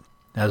updated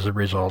as the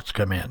results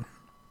come in.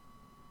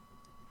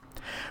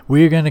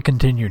 We are going to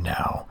continue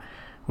now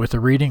with a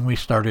reading we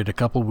started a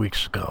couple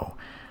weeks ago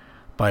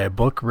by a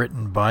book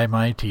written by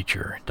my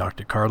teacher,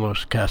 Dr.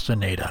 Carlos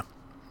Castaneda,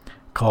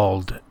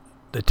 called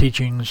The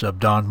Teachings of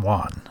Don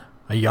Juan,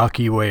 a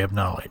Yaqui Way of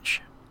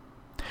Knowledge.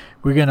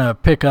 We're going to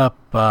pick up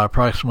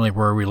approximately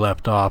where we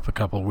left off a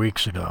couple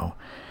weeks ago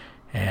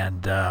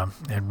and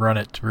run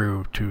it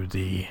through to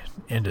the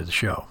end of the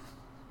show.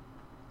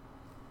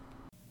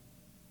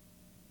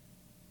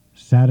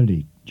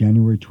 Saturday,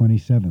 January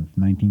 27th,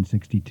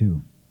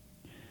 1962.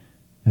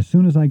 As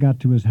soon as I got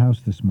to his house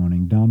this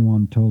morning, Don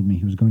Juan told me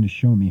he was going to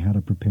show me how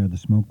to prepare the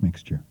smoke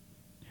mixture.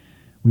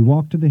 We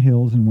walked to the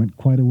hills and went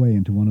quite a way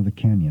into one of the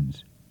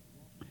canyons.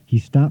 He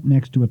stopped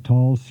next to a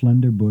tall,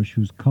 slender bush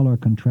whose color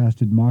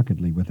contrasted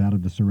markedly with that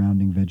of the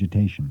surrounding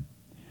vegetation.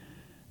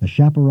 The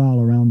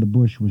chaparral around the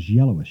bush was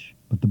yellowish,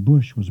 but the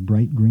bush was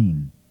bright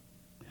green.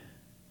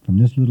 "From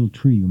this little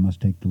tree you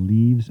must take the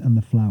leaves and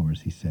the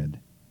flowers," he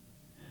said.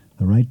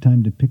 "The right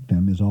time to pick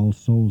them is All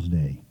Souls'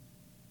 Day,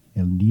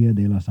 El Día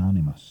de las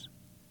Ánimas."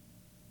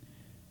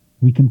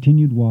 We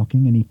continued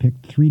walking, and he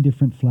picked 3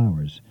 different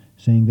flowers,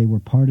 saying they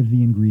were part of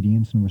the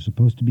ingredients and were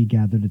supposed to be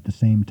gathered at the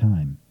same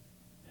time.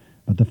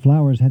 But the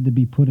flowers had to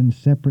be put in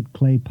separate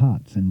clay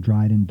pots and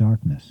dried in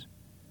darkness.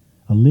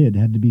 A lid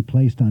had to be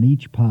placed on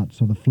each pot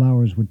so the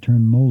flowers would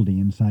turn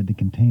moldy inside the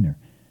container.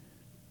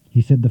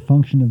 He said the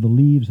function of the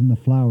leaves and the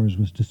flowers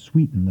was to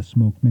sweeten the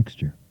smoke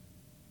mixture.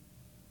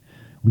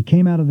 We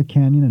came out of the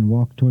canyon and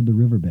walked toward the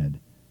riverbed.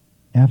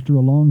 After a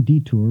long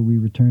detour, we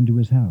returned to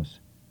his house.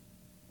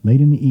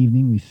 Late in the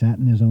evening, we sat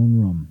in his own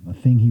room, a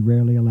thing he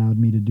rarely allowed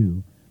me to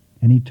do,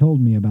 and he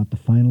told me about the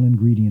final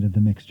ingredient of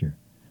the mixture,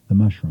 the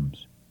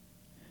mushrooms.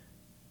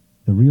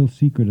 The real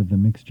secret of the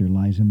mixture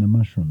lies in the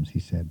mushrooms, he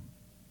said.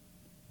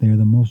 They are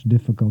the most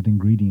difficult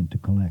ingredient to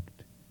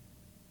collect.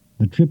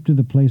 The trip to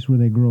the place where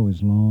they grow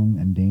is long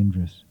and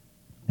dangerous,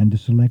 and to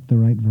select the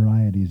right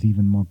variety is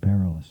even more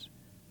perilous.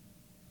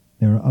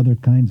 There are other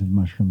kinds of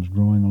mushrooms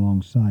growing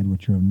alongside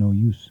which are of no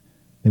use.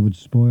 They would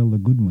spoil the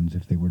good ones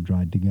if they were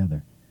dried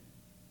together.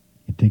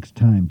 It takes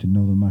time to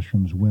know the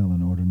mushrooms well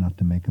in order not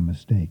to make a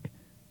mistake.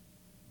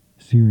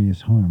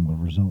 Serious harm will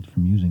result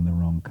from using the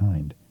wrong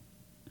kind.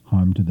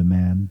 Harm to the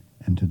man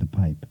and to the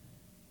pipe.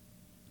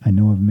 I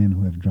know of men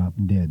who have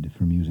dropped dead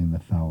from using the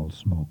foul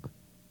smoke.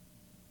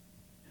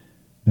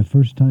 The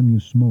first time you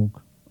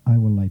smoke, I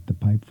will light the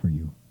pipe for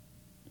you.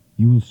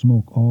 You will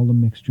smoke all the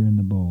mixture in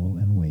the bowl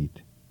and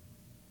wait.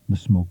 The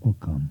smoke will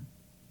come.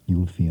 You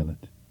will feel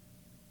it.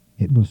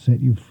 It will set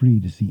you free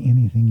to see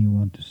anything you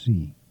want to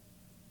see.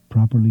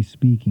 Properly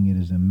speaking, it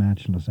is a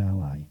matchless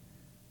ally.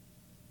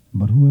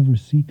 But whoever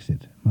seeks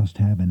it must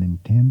have an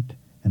intent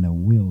and a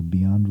will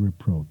beyond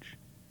reproach.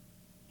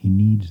 He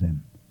needs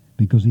them,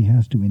 because he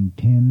has to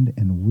intend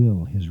and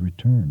will his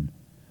return,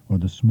 or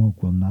the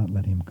smoke will not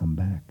let him come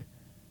back.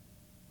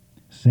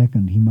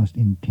 Second, he must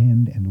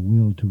intend and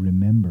will to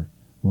remember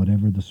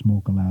whatever the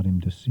smoke allowed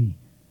him to see.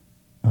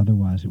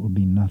 Otherwise, it will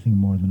be nothing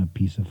more than a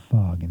piece of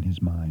fog in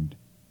his mind.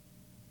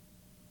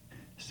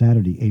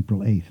 Saturday,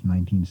 April 8th,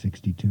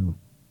 1962.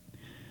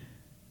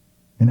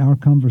 In our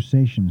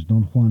conversations,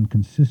 Don Juan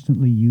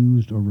consistently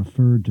used or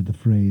referred to the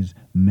phrase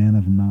man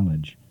of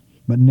knowledge,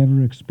 but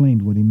never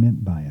explained what he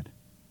meant by it.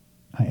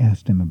 I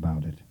asked him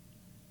about it.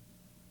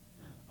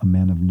 A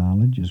man of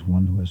knowledge is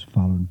one who has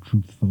followed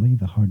truthfully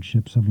the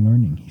hardships of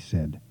learning, he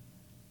said.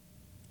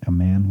 A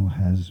man who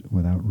has,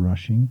 without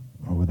rushing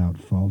or without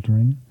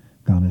faltering,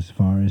 gone as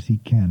far as he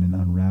can in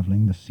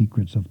unraveling the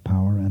secrets of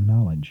power and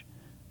knowledge.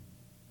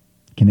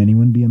 Can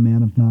anyone be a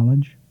man of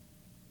knowledge?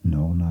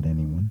 No, not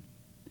anyone.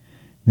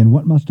 Then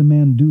what must a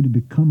man do to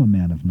become a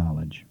man of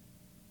knowledge?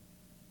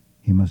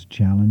 He must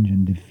challenge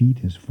and defeat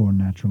his four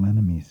natural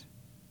enemies.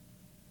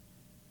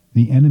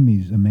 The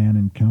enemies a man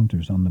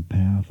encounters on the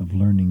path of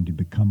learning to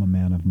become a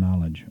man of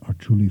knowledge are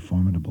truly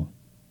formidable.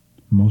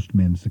 Most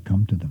men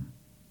succumb to them.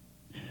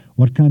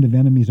 What kind of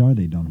enemies are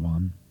they, Don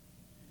Juan?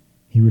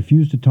 He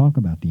refused to talk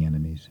about the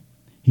enemies.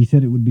 He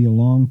said it would be a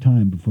long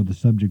time before the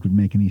subject would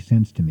make any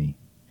sense to me.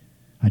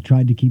 I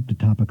tried to keep the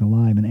topic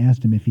alive and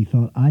asked him if he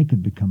thought I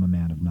could become a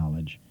man of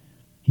knowledge.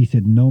 He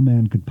said no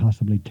man could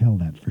possibly tell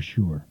that for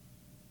sure.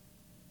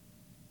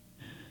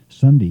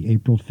 Sunday,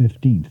 April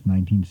 15th,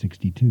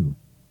 1962.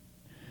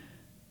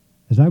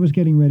 As I was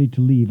getting ready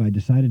to leave, I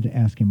decided to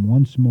ask him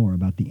once more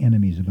about the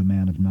enemies of a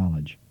man of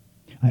knowledge.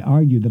 I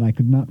argued that I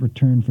could not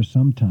return for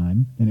some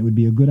time, and it would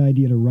be a good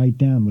idea to write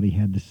down what he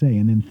had to say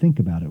and then think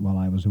about it while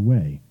I was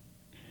away.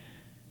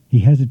 He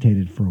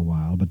hesitated for a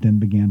while, but then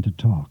began to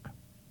talk.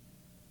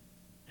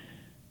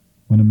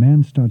 When a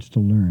man starts to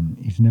learn,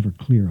 he's never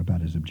clear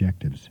about his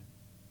objectives.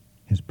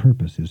 His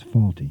purpose is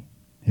faulty.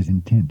 His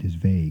intent is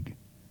vague.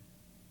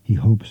 He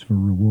hopes for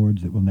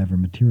rewards that will never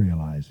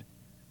materialize,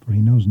 for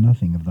he knows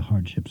nothing of the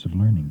hardships of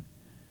learning.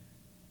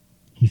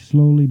 He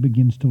slowly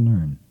begins to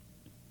learn,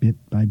 bit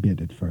by bit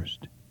at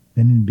first,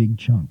 then in big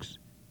chunks,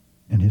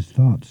 and his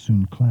thoughts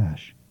soon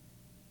clash.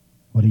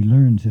 What he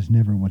learns is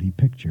never what he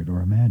pictured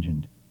or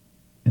imagined,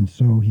 and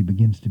so he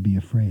begins to be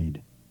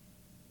afraid.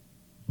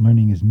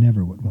 Learning is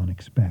never what one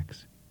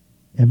expects.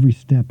 Every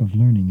step of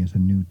learning is a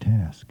new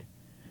task,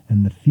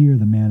 and the fear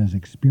the man is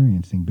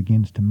experiencing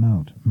begins to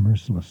mount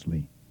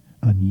mercilessly,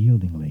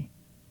 unyieldingly.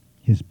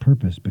 His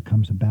purpose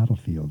becomes a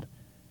battlefield,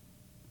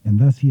 and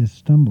thus he has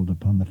stumbled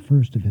upon the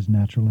first of his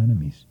natural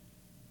enemies,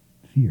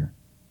 fear.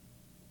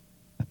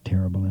 A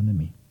terrible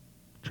enemy,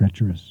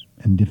 treacherous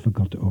and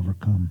difficult to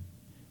overcome.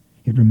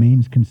 It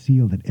remains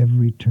concealed at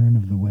every turn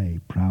of the way,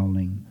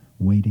 prowling,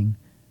 waiting,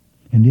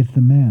 and if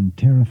the man,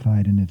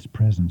 terrified in its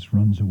presence,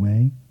 runs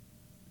away,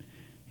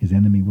 his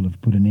enemy will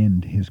have put an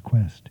end to his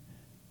quest.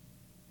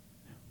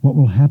 What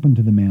will happen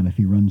to the man if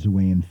he runs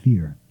away in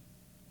fear?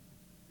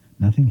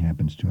 Nothing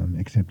happens to him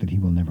except that he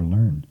will never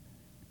learn.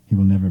 He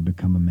will never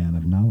become a man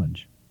of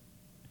knowledge.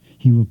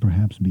 He will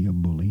perhaps be a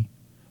bully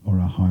or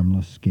a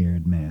harmless,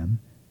 scared man.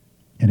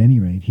 At any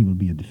rate, he will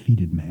be a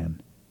defeated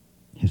man.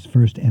 His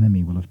first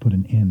enemy will have put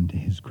an end to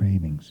his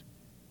cravings.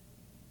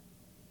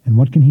 And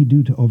what can he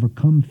do to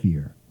overcome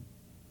fear?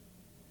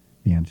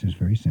 The answer is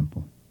very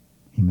simple.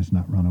 He must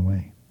not run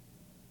away.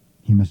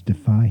 He must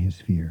defy his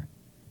fear,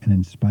 and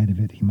in spite of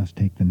it, he must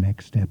take the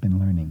next step in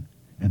learning,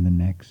 and the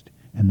next,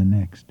 and the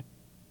next.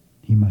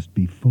 He must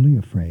be fully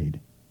afraid,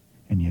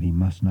 and yet he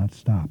must not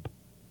stop.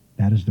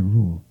 That is the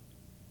rule.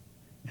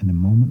 And the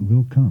moment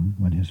will come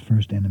when his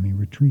first enemy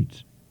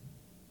retreats.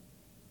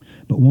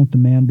 But won't the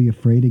man be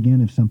afraid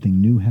again if something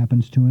new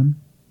happens to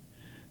him?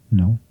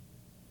 No.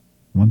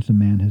 Once a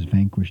man has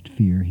vanquished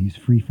fear, he's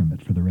free from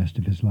it for the rest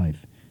of his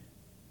life.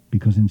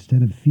 because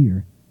instead of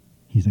fear,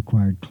 he's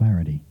acquired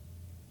clarity,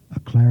 a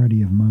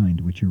clarity of mind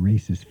which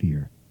erases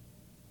fear.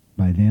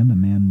 By then, a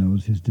man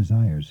knows his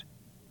desires.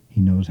 He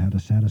knows how to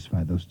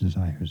satisfy those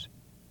desires.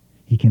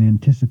 He can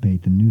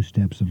anticipate the new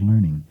steps of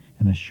learning,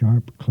 and a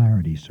sharp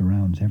clarity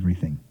surrounds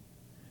everything.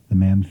 The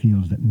man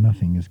feels that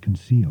nothing is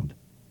concealed.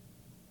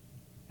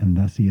 And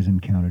thus he has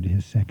encountered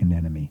his second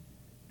enemy,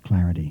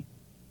 clarity.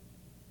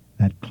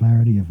 That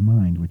clarity of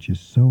mind which is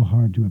so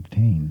hard to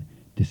obtain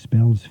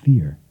dispels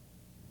fear,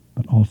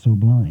 but also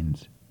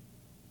blinds.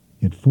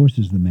 It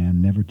forces the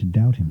man never to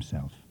doubt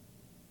himself.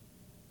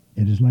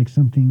 It is like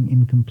something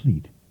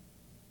incomplete.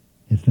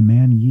 If the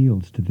man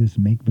yields to this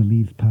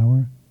make-believe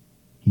power,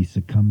 he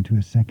succumbed to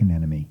his second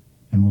enemy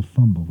and will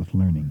fumble with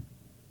learning.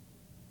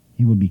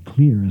 He will be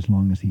clear as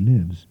long as he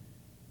lives,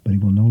 but he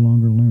will no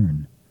longer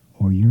learn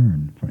or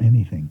yearn for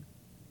anything.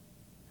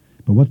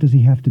 But what does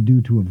he have to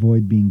do to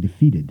avoid being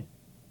defeated?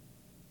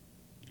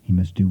 He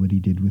must do what he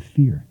did with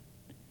fear.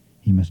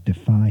 He must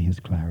defy his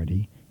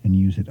clarity and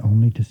use it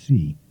only to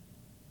see.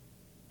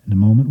 And a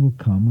moment will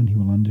come when he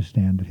will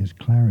understand that his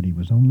clarity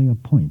was only a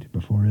point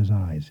before his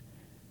eyes.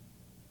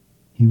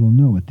 He will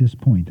know at this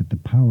point that the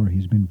power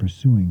he's been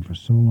pursuing for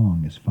so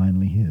long is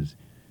finally his.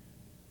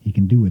 He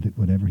can do with it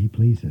whatever he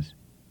pleases.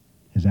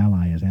 His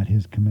ally is at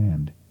his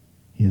command.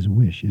 His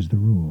wish is the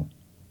rule.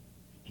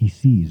 He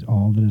sees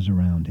all that is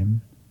around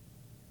him,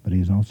 but he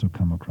has also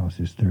come across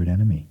his third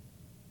enemy,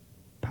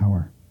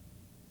 power.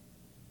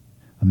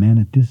 A man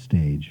at this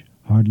stage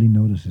hardly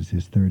notices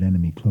his third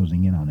enemy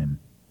closing in on him,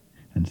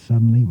 and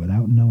suddenly,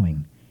 without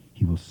knowing,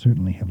 he will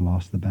certainly have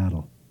lost the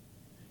battle.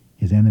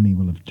 His enemy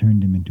will have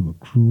turned him into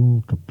a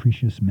cruel,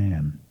 capricious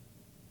man.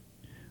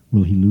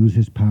 Will he lose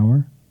his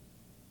power?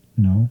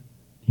 No,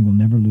 he will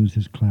never lose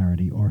his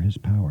clarity or his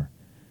power.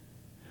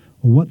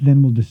 Well, what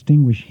then will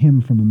distinguish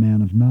him from a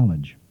man of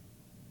knowledge?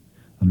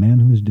 A man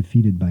who is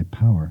defeated by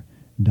power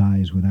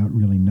dies without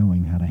really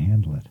knowing how to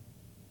handle it.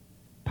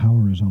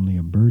 Power is only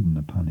a burden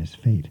upon his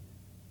fate.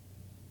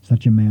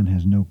 Such a man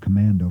has no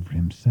command over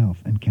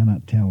himself and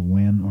cannot tell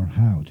when or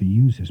how to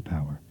use his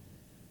power.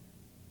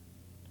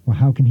 Well,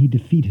 how can he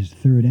defeat his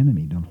third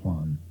enemy, Don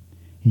Juan?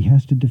 He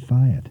has to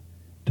defy it,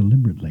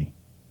 deliberately.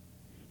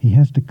 He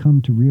has to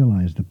come to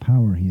realize the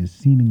power he has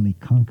seemingly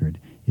conquered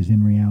is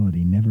in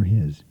reality never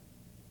his.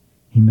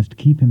 He must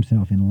keep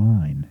himself in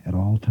line at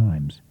all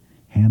times,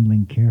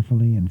 handling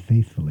carefully and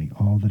faithfully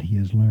all that he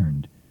has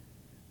learned.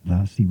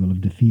 Thus he will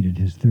have defeated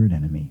his third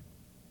enemy.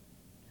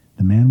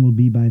 The man will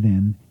be by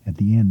then at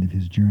the end of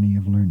his journey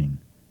of learning,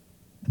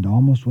 and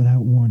almost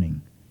without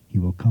warning, he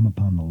will come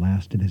upon the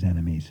last of his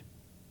enemies,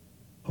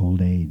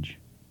 old age.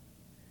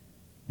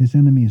 This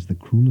enemy is the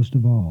cruelest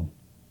of all,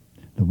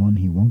 the one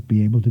he won't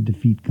be able to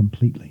defeat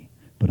completely,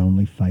 but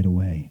only fight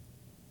away.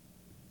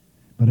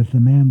 But if the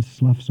man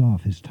sloughs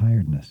off his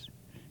tiredness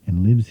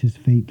and lives his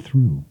fate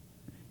through,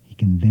 he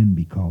can then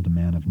be called a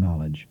man of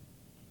knowledge,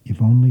 if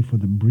only for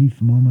the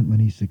brief moment when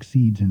he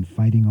succeeds in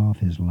fighting off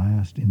his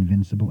last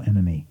invincible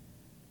enemy.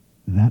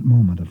 That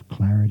moment of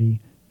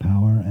clarity,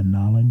 power, and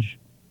knowledge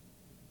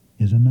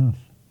is enough.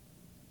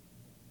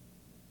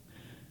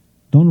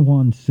 Don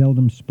Juan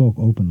seldom spoke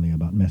openly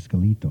about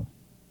Mescalito.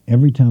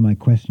 Every time I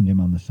questioned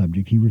him on the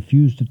subject, he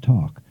refused to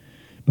talk,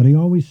 but he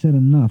always said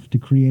enough to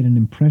create an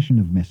impression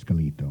of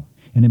Mescalito,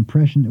 an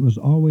impression that was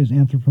always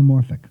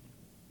anthropomorphic.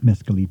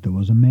 Mescalito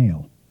was a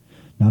male,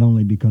 not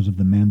only because of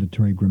the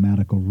mandatory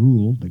grammatical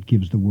rule that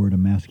gives the word a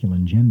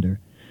masculine gender,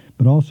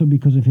 but also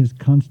because of his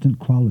constant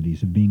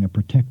qualities of being a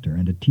protector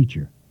and a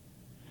teacher.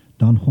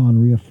 Don Juan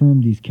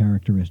reaffirmed these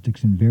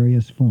characteristics in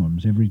various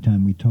forms every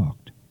time we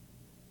talked.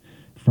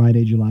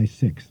 Friday, July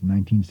 6,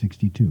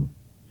 1962.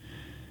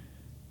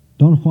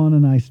 Don Juan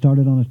and I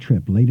started on a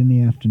trip late in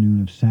the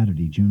afternoon of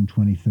Saturday, June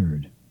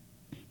 23rd.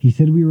 He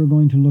said we were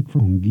going to look for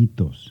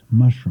honguitos,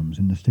 mushrooms,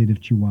 in the state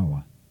of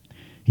Chihuahua.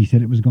 He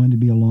said it was going to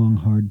be a long,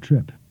 hard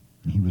trip.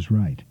 He was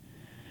right.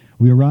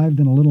 We arrived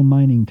in a little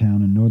mining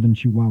town in northern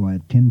Chihuahua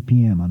at 10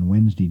 p.m. on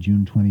Wednesday,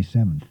 June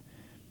 27th.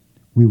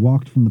 We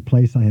walked from the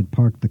place I had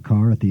parked the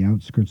car at the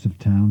outskirts of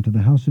town to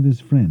the house of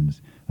his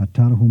friends, a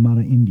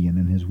Tarahumara Indian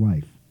and his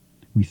wife.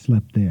 We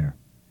slept there.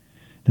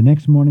 The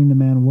next morning the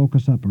man woke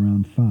us up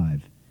around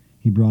 5.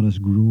 He brought us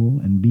gruel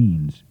and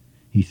beans.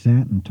 He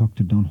sat and talked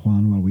to Don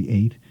Juan while we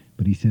ate,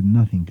 but he said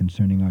nothing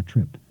concerning our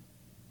trip.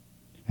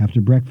 After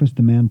breakfast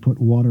the man put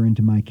water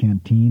into my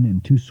canteen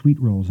and 2 sweet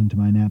rolls into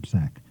my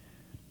knapsack.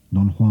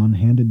 Don Juan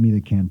handed me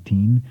the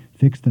canteen,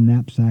 fixed the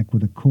knapsack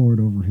with a cord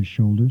over his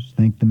shoulders,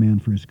 thanked the man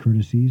for his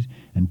courtesies,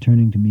 and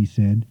turning to me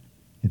said,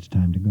 "It's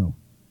time to go."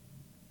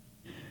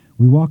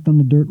 We walked on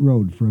the dirt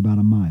road for about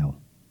a mile.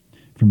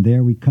 From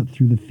there we cut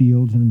through the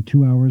fields, and in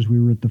 2 hours we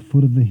were at the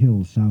foot of the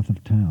hills south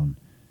of town.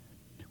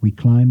 We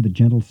climbed the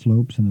gentle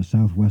slopes in a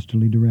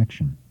southwesterly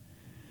direction.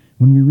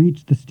 When we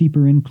reached the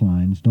steeper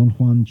inclines, Don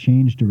Juan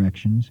changed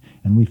directions,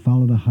 and we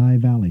followed a high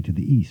valley to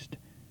the east.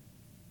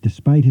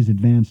 Despite his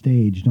advanced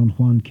age, Don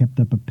Juan kept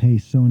up a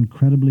pace so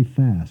incredibly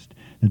fast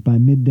that by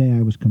midday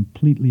I was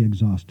completely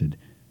exhausted.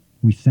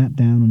 We sat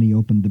down and he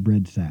opened the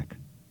bread sack.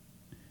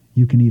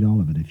 "You can eat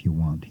all of it if you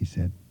want," he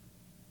said.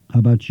 How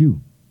about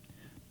you?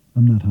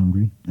 I'm not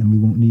hungry, and we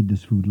won't need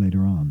this food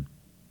later on.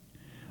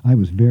 I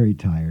was very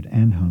tired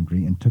and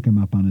hungry and took him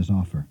up on his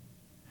offer.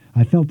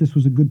 I felt this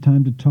was a good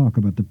time to talk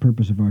about the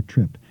purpose of our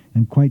trip,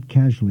 and quite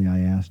casually I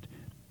asked,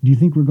 "Do you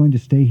think we're going to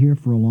stay here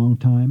for a long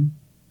time?"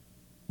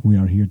 "We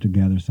are here to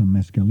gather some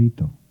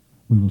mescalito.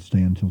 We will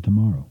stay until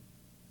tomorrow."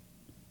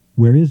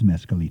 "Where is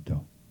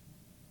mescalito?"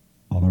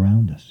 "All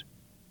around us."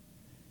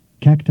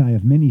 Cacti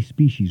of many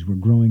species were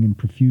growing in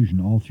profusion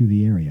all through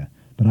the area,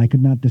 but I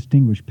could not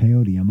distinguish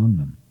peyote among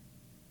them.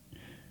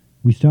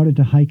 We started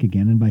to hike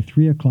again, and by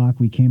 3 o'clock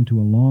we came to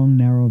a long,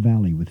 narrow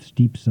valley with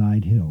steep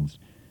side hills.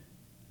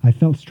 I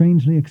felt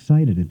strangely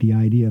excited at the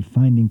idea of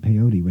finding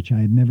peyote, which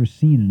I had never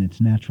seen in its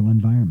natural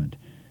environment.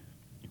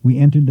 We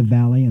entered the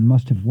valley and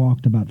must have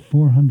walked about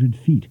 400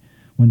 feet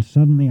when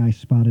suddenly I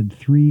spotted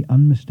 3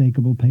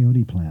 unmistakable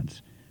peyote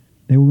plants.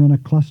 They were in a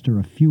cluster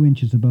a few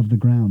inches above the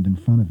ground in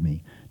front of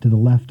me, to the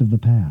left of the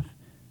path.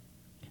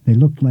 They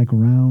looked like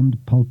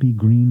round, pulpy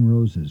green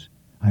roses.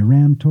 I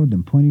ran toward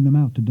them, pointing them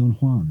out to Don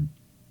Juan.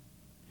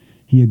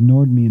 He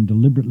ignored me and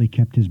deliberately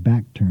kept his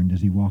back turned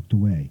as he walked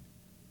away.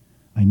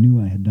 I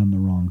knew I had done the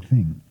wrong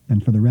thing,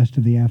 and for the rest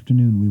of the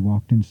afternoon we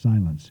walked in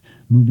silence,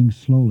 moving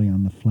slowly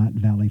on the flat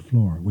valley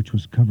floor, which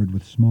was covered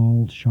with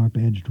small,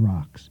 sharp-edged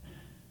rocks.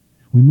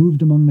 We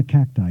moved among the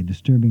cacti,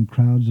 disturbing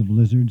crowds of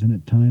lizards and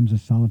at times a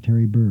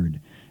solitary bird,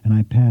 and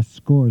I passed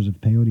scores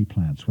of peyote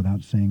plants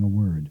without saying a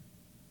word.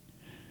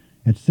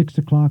 At 6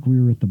 o'clock we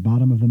were at the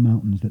bottom of the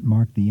mountains that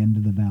marked the end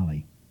of the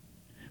valley.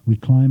 We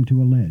climbed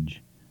to a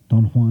ledge.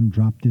 Don Juan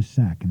dropped his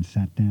sack and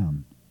sat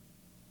down.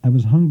 I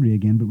was hungry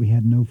again, but we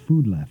had no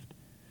food left.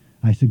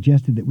 I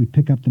suggested that we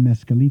pick up the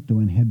mescalito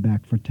and head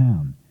back for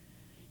town.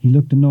 He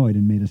looked annoyed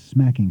and made a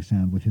smacking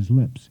sound with his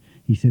lips.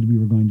 He said we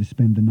were going to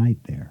spend the night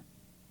there.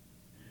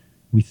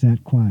 We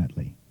sat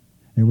quietly.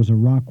 There was a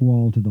rock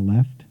wall to the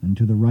left, and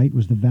to the right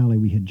was the valley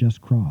we had just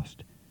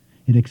crossed.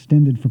 It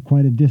extended for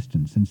quite a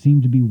distance and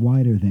seemed to be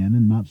wider then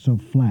and not so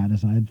flat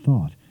as I had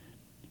thought.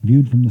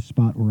 Viewed from the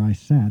spot where I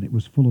sat, it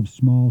was full of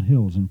small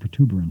hills and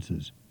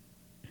protuberances.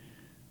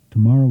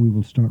 "Tomorrow we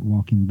will start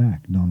walking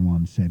back," Don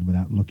Juan said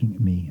without looking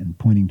at me and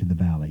pointing to the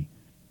valley.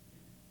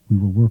 "We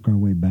will work our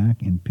way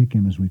back and pick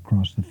him as we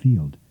cross the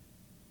field.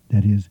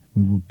 That is,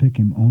 we will pick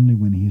him only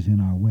when he is in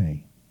our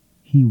way.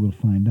 He will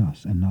find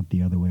us and not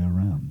the other way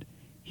around.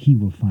 He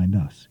will find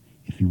us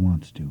if he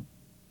wants to."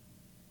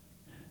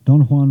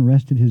 Don Juan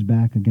rested his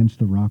back against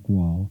the rock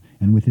wall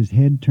and with his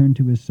head turned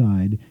to his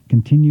side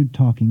continued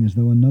talking as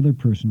though another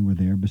person were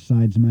there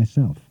besides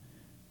myself.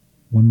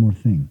 "One more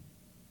thing.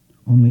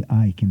 Only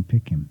I can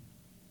pick him.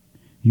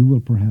 You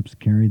will perhaps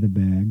carry the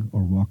bag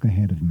or walk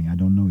ahead of me, I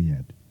don't know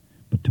yet.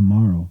 But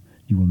tomorrow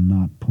you will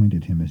not point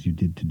at him as you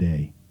did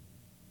today."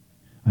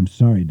 "I'm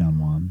sorry, Don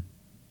Juan."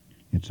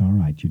 "It's all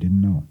right, you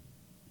didn't know."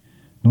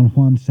 Don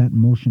Juan sat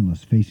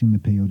motionless facing the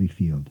peyote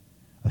field.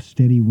 A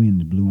steady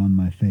wind blew on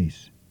my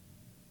face.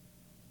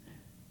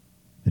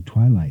 "The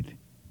twilight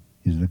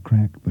is the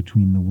crack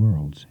between the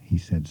worlds," he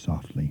said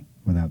softly,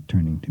 without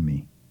turning to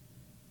me.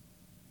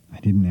 I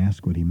didn't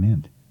ask what he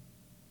meant.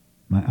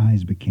 My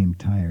eyes became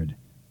tired.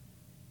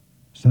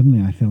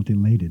 Suddenly I felt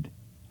elated.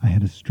 I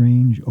had a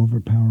strange,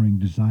 overpowering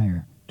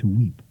desire to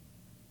weep.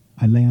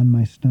 I lay on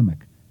my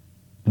stomach.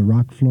 The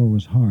rock floor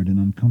was hard and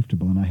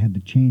uncomfortable, and I had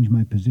to change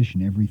my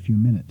position every few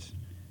minutes.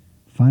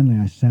 Finally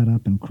I sat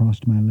up and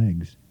crossed my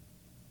legs.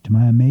 To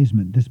my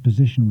amazement, this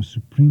position was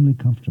supremely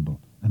comfortable,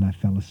 and I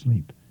fell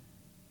asleep.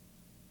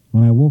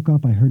 When I woke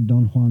up, I heard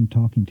Don Juan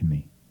talking to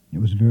me. It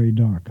was very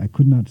dark. I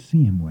could not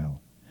see him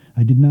well.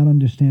 I did not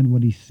understand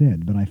what he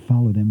said, but I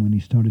followed him when he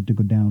started to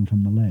go down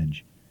from the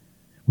ledge.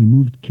 We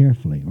moved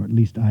carefully, or at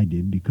least I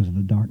did, because of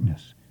the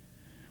darkness.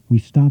 We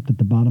stopped at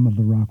the bottom of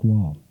the rock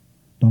wall.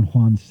 Don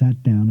Juan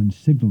sat down and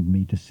signaled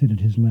me to sit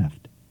at his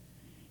left.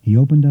 He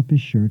opened up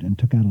his shirt and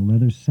took out a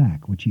leather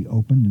sack, which he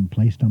opened and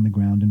placed on the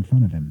ground in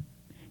front of him.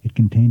 It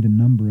contained a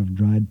number of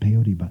dried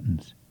peyote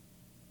buttons.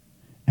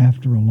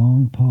 After a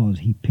long pause,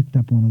 he picked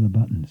up one of the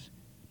buttons.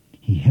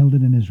 He held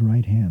it in his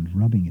right hand,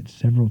 rubbing it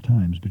several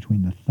times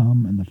between the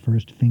thumb and the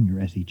first finger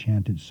as he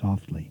chanted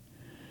softly.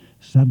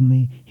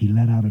 Suddenly, he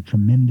let out a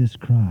tremendous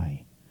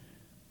cry.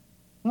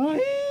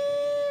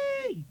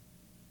 "Ahi!"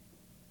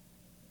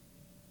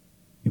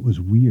 It was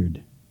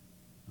weird,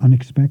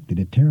 unexpected.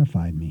 It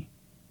terrified me.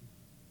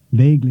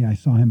 Vaguely, I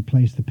saw him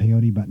place the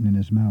peyote button in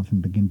his mouth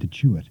and begin to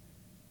chew it.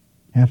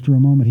 After a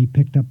moment, he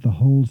picked up the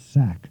whole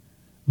sack,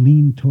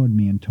 leaned toward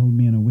me and told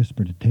me in a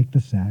whisper to take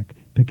the sack,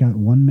 pick out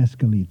one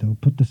mescalito,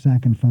 put the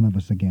sack in front of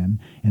us again,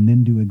 and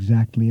then do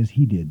exactly as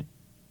he did.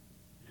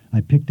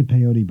 I picked the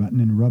peyote button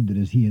and rubbed it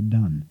as he had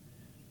done.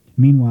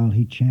 Meanwhile,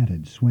 he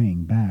chanted,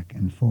 swaying back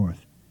and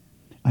forth.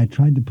 I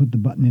tried to put the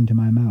button into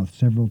my mouth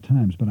several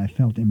times, but I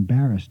felt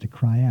embarrassed to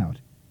cry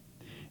out.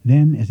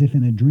 Then, as if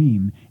in a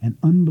dream, an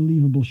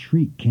unbelievable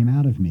shriek came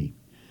out of me.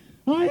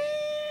 "Ahi!"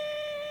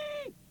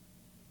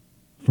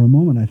 For a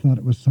moment I thought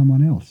it was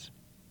someone else.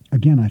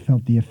 Again I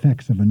felt the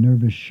effects of a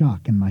nervous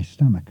shock in my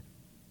stomach.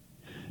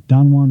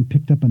 Don Juan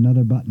picked up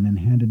another button and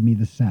handed me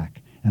the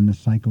sack, and the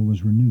cycle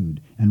was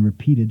renewed, and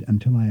repeated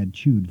until I had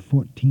chewed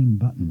 14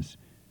 buttons.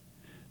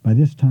 By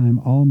this time,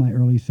 all my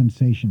early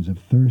sensations of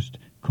thirst,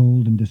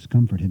 cold, and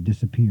discomfort had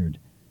disappeared.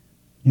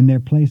 In their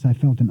place, I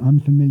felt an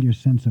unfamiliar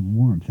sense of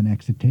warmth and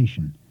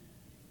excitation.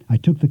 I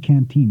took the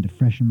canteen to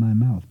freshen my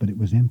mouth, but it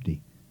was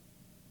empty.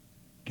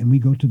 "Can we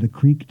go to the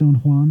creek, Don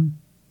Juan?"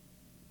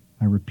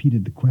 I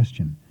repeated the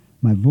question.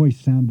 My voice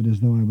sounded as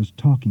though I was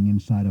talking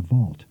inside a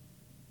vault.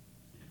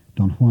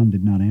 Don Juan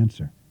did not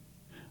answer.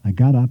 I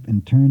got up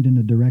and turned in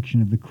the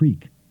direction of the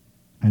creek.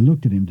 I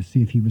looked at him to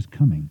see if he was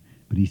coming,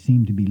 but he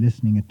seemed to be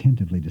listening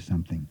attentively to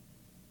something.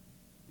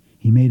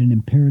 He made an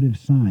imperative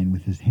sign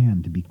with his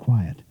hand to be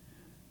quiet.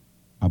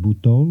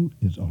 "Abutol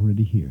is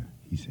already here,"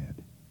 he said.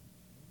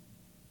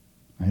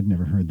 I had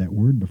never heard that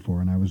word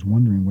before, and I was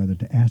wondering whether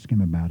to ask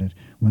him about it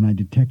when I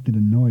detected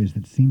a noise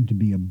that seemed to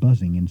be a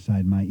buzzing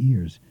inside my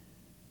ears.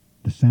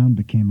 The sound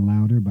became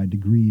louder by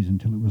degrees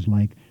until it was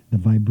like the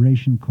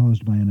vibration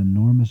caused by an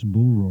enormous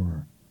bull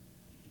roarer.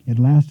 It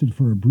lasted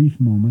for a brief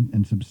moment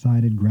and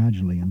subsided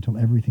gradually until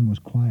everything was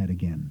quiet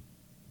again.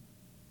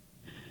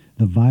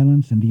 The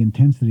violence and the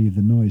intensity of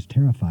the noise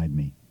terrified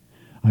me.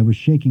 I was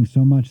shaking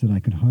so much that I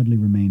could hardly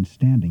remain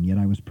standing, yet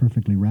I was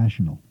perfectly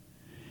rational.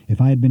 If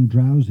I had been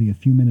drowsy a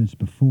few minutes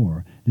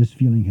before, this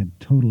feeling had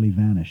totally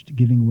vanished,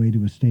 giving way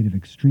to a state of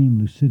extreme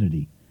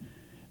lucidity.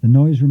 The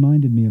noise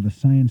reminded me of a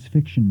science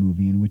fiction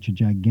movie in which a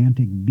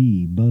gigantic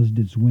bee buzzed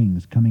its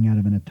wings coming out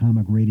of an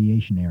atomic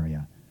radiation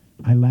area.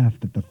 I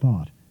laughed at the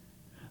thought.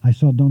 I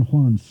saw Don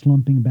Juan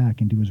slumping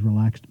back into his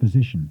relaxed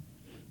position,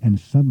 and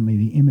suddenly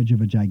the image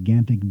of a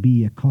gigantic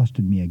bee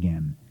accosted me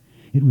again.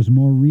 It was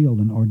more real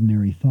than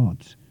ordinary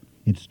thoughts.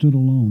 It stood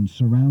alone,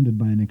 surrounded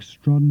by an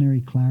extraordinary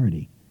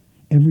clarity.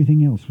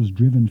 Everything else was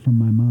driven from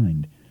my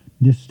mind.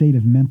 This state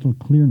of mental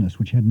clearness,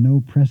 which had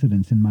no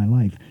precedence in my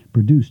life,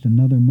 produced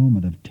another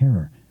moment of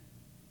terror.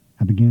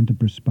 I began to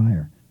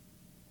perspire.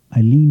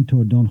 I leaned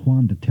toward Don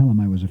Juan to tell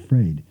him I was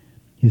afraid.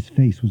 His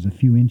face was a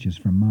few inches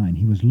from mine.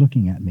 He was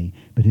looking at me,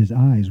 but his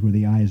eyes were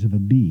the eyes of a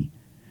bee.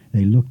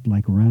 They looked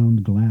like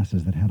round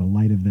glasses that had a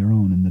light of their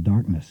own in the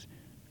darkness.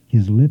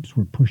 His lips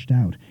were pushed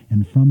out,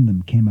 and from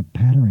them came a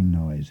pattering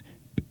noise.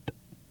 Pit, pit,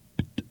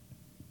 pit,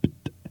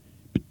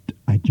 pit.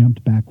 I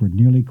jumped backward,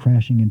 nearly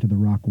crashing into the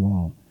rock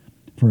wall.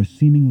 For a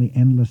seemingly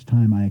endless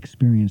time I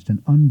experienced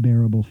an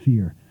unbearable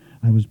fear.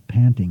 I was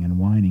panting and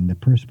whining. The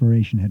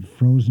perspiration had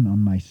frozen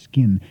on my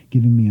skin,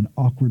 giving me an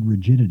awkward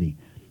rigidity.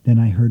 Then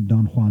I heard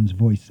Don Juan's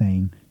voice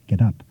saying,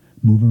 "Get up,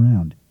 move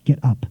around,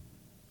 get up."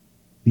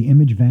 The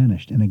image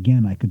vanished, and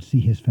again I could see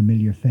his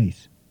familiar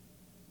face.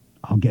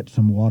 "I'll get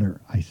some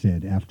water," I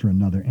said after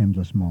another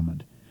endless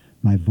moment.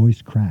 My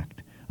voice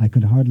cracked. I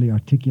could hardly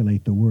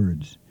articulate the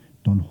words.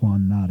 Don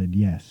Juan nodded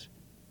yes.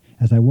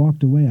 As I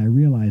walked away, I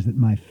realized that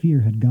my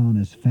fear had gone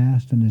as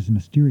fast and as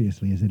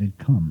mysteriously as it had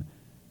come.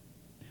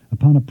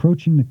 Upon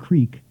approaching the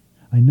creek,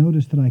 I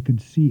noticed that I could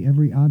see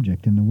every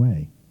object in the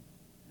way.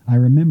 I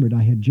remembered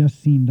I had just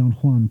seen Don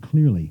Juan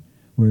clearly,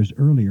 whereas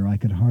earlier I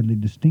could hardly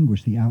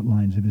distinguish the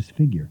outlines of his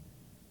figure.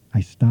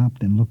 I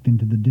stopped and looked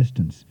into the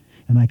distance,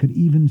 and I could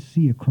even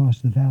see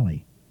across the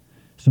valley.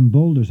 Some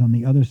boulders on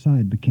the other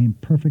side became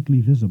perfectly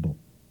visible.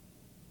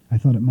 I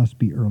thought it must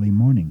be early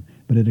morning,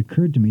 but it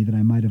occurred to me that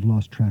I might have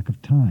lost track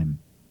of time.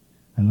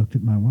 I looked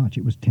at my watch.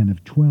 It was 10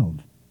 of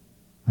 12.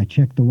 I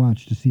checked the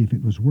watch to see if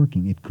it was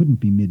working. It couldn't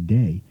be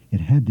midday. It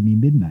had to be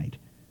midnight.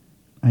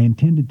 I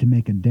intended to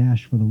make a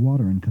dash for the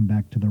water and come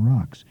back to the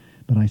rocks,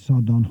 but I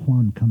saw Don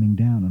Juan coming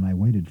down, and I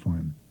waited for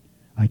him.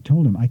 I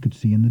told him I could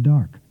see in the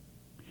dark.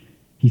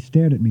 He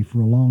stared at me for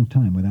a long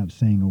time without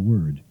saying a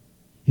word.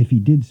 If he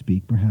did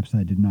speak, perhaps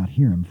I did not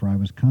hear him, for I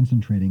was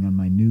concentrating on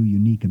my new,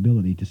 unique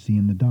ability to see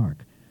in the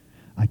dark.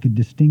 I could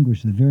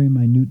distinguish the very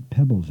minute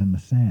pebbles in the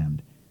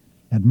sand.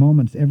 At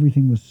moments,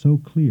 everything was so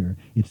clear,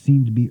 it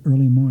seemed to be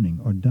early morning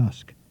or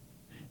dusk.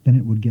 Then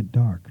it would get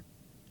dark.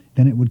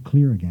 Then it would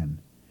clear again.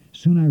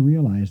 Soon I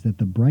realized that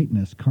the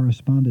brightness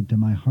corresponded to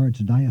my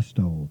heart's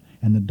diastole,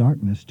 and the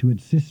darkness to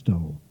its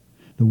systole.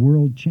 The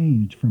world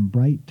changed from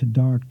bright to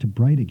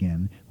bright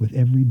again with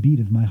every beat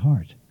of my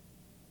heart.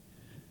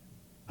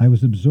 I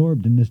was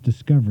absorbed in this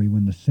discovery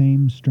when the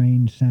same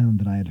strange sound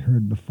that I had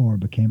heard before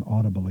became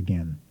audible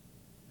again.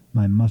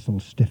 My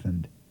muscles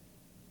stiffened.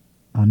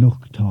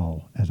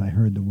 "Anukhtal," as I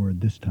heard the word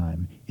this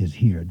time, "is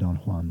here," Don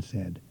Juan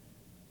said.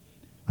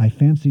 I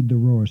fancied the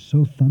roar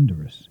so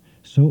thunderous,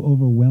 so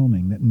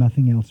overwhelming that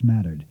nothing else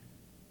mattered.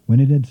 When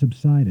it had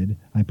subsided,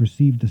 I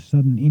perceived a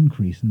sudden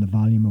increase in the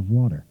volume of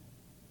water.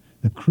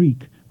 The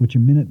creek, which a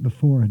minute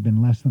before had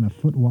been less than a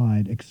foot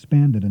wide,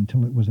 expanded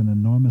until it was an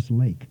enormous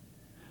lake.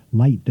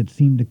 Light that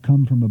seemed to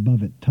come from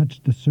above it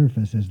touched the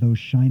surface as though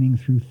shining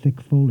through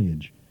thick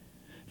foliage.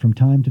 From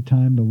time to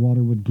time the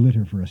water would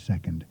glitter for a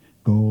second,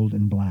 gold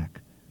and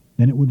black.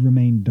 Then it would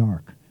remain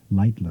dark,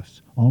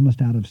 lightless,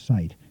 almost out of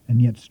sight,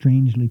 and yet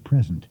strangely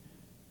present.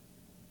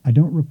 I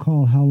don't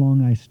recall how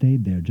long I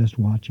stayed there just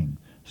watching,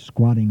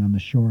 squatting on the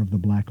shore of the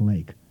black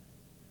lake.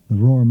 The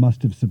roar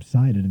must have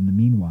subsided in the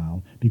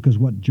meanwhile, because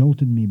what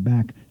jolted me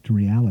back to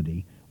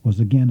reality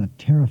was again a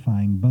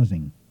terrifying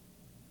buzzing.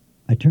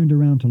 I turned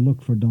around to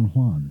look for Don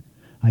Juan.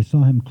 I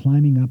saw him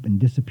climbing up and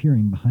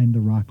disappearing behind the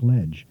rock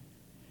ledge.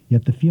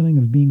 Yet the feeling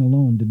of being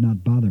alone did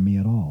not bother me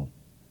at all.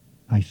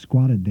 I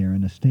squatted there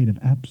in a state of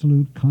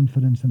absolute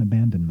confidence and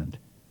abandonment.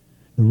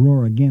 The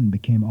roar again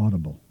became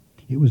audible.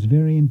 It was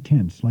very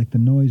intense, like the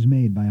noise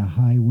made by a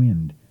high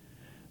wind.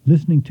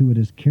 Listening to it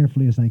as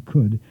carefully as I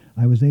could,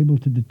 I was able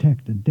to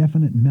detect a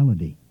definite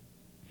melody.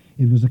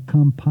 It was a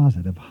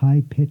composite of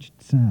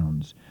high-pitched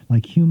sounds,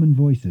 like human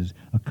voices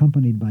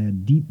accompanied by a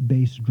deep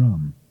bass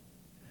drum.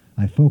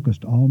 I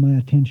focused all my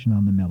attention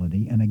on the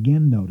melody and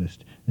again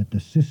noticed that the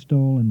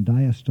systole and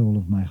diastole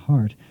of my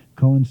heart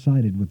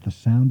coincided with the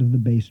sound of the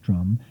bass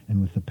drum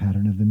and with the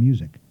pattern of the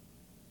music.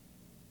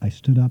 I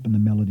stood up and the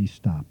melody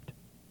stopped.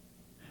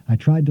 I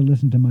tried to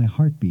listen to my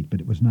heartbeat, but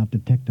it was not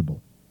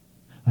detectable.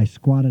 I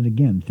squatted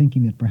again,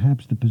 thinking that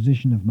perhaps the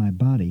position of my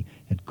body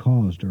had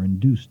caused or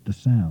induced the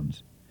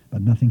sounds,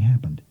 but nothing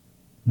happened.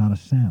 Not a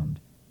sound.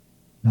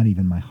 Not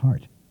even my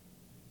heart.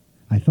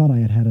 I thought I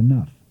had had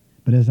enough.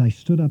 But as I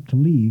stood up to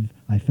leave,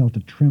 I felt a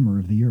tremor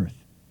of the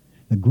earth.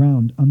 The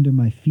ground under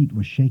my feet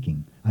was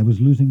shaking. I was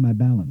losing my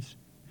balance.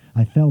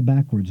 I fell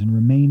backwards and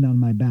remained on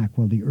my back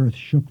while the earth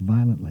shook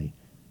violently.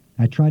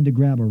 I tried to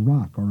grab a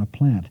rock or a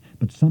plant,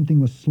 but something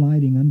was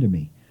sliding under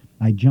me.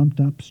 I jumped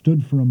up,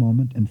 stood for a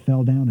moment, and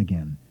fell down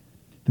again.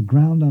 The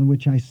ground on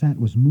which I sat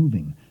was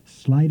moving,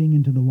 sliding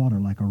into the water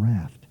like a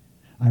raft.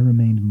 I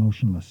remained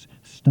motionless,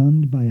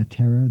 stunned by a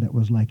terror that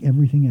was like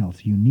everything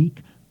else,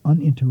 unique,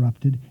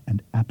 uninterrupted,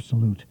 and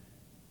absolute.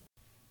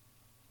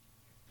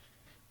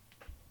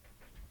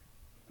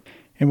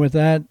 And with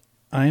that,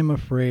 I am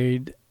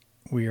afraid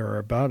we are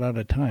about out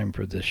of time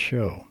for this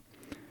show.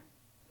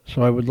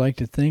 So I would like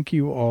to thank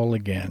you all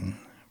again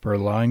for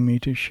allowing me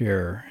to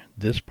share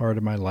this part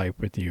of my life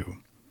with you.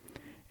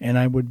 And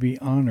I would be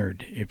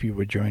honored if you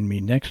would join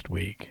me next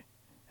week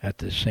at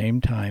the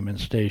same time and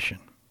station.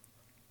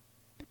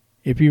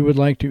 If you would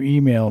like to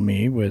email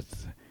me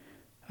with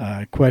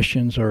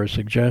questions or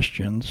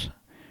suggestions,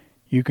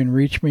 you can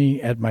reach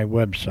me at my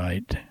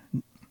website,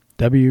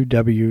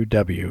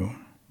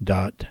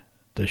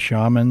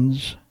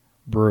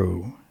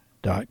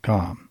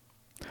 www.theshamansbrew.com,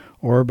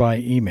 or by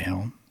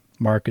email,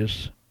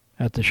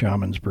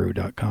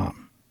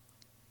 marcus@theshamansbrew.com.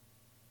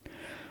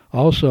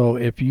 Also,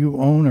 if you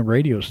own a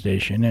radio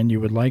station and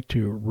you would like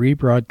to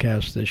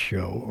rebroadcast this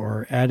show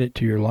or add it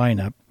to your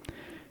lineup,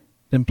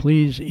 then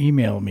please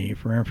email me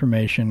for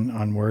information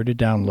on where to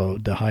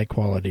download the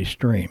high-quality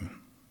stream.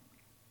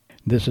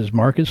 This is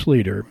Marcus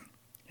Leader,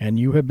 and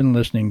you have been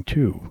listening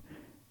to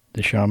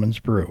The Shaman's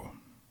Brew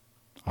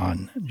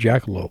on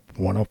Jackalope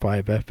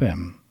 105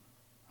 FM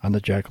on the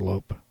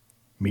Jackalope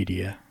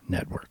Media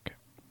Network.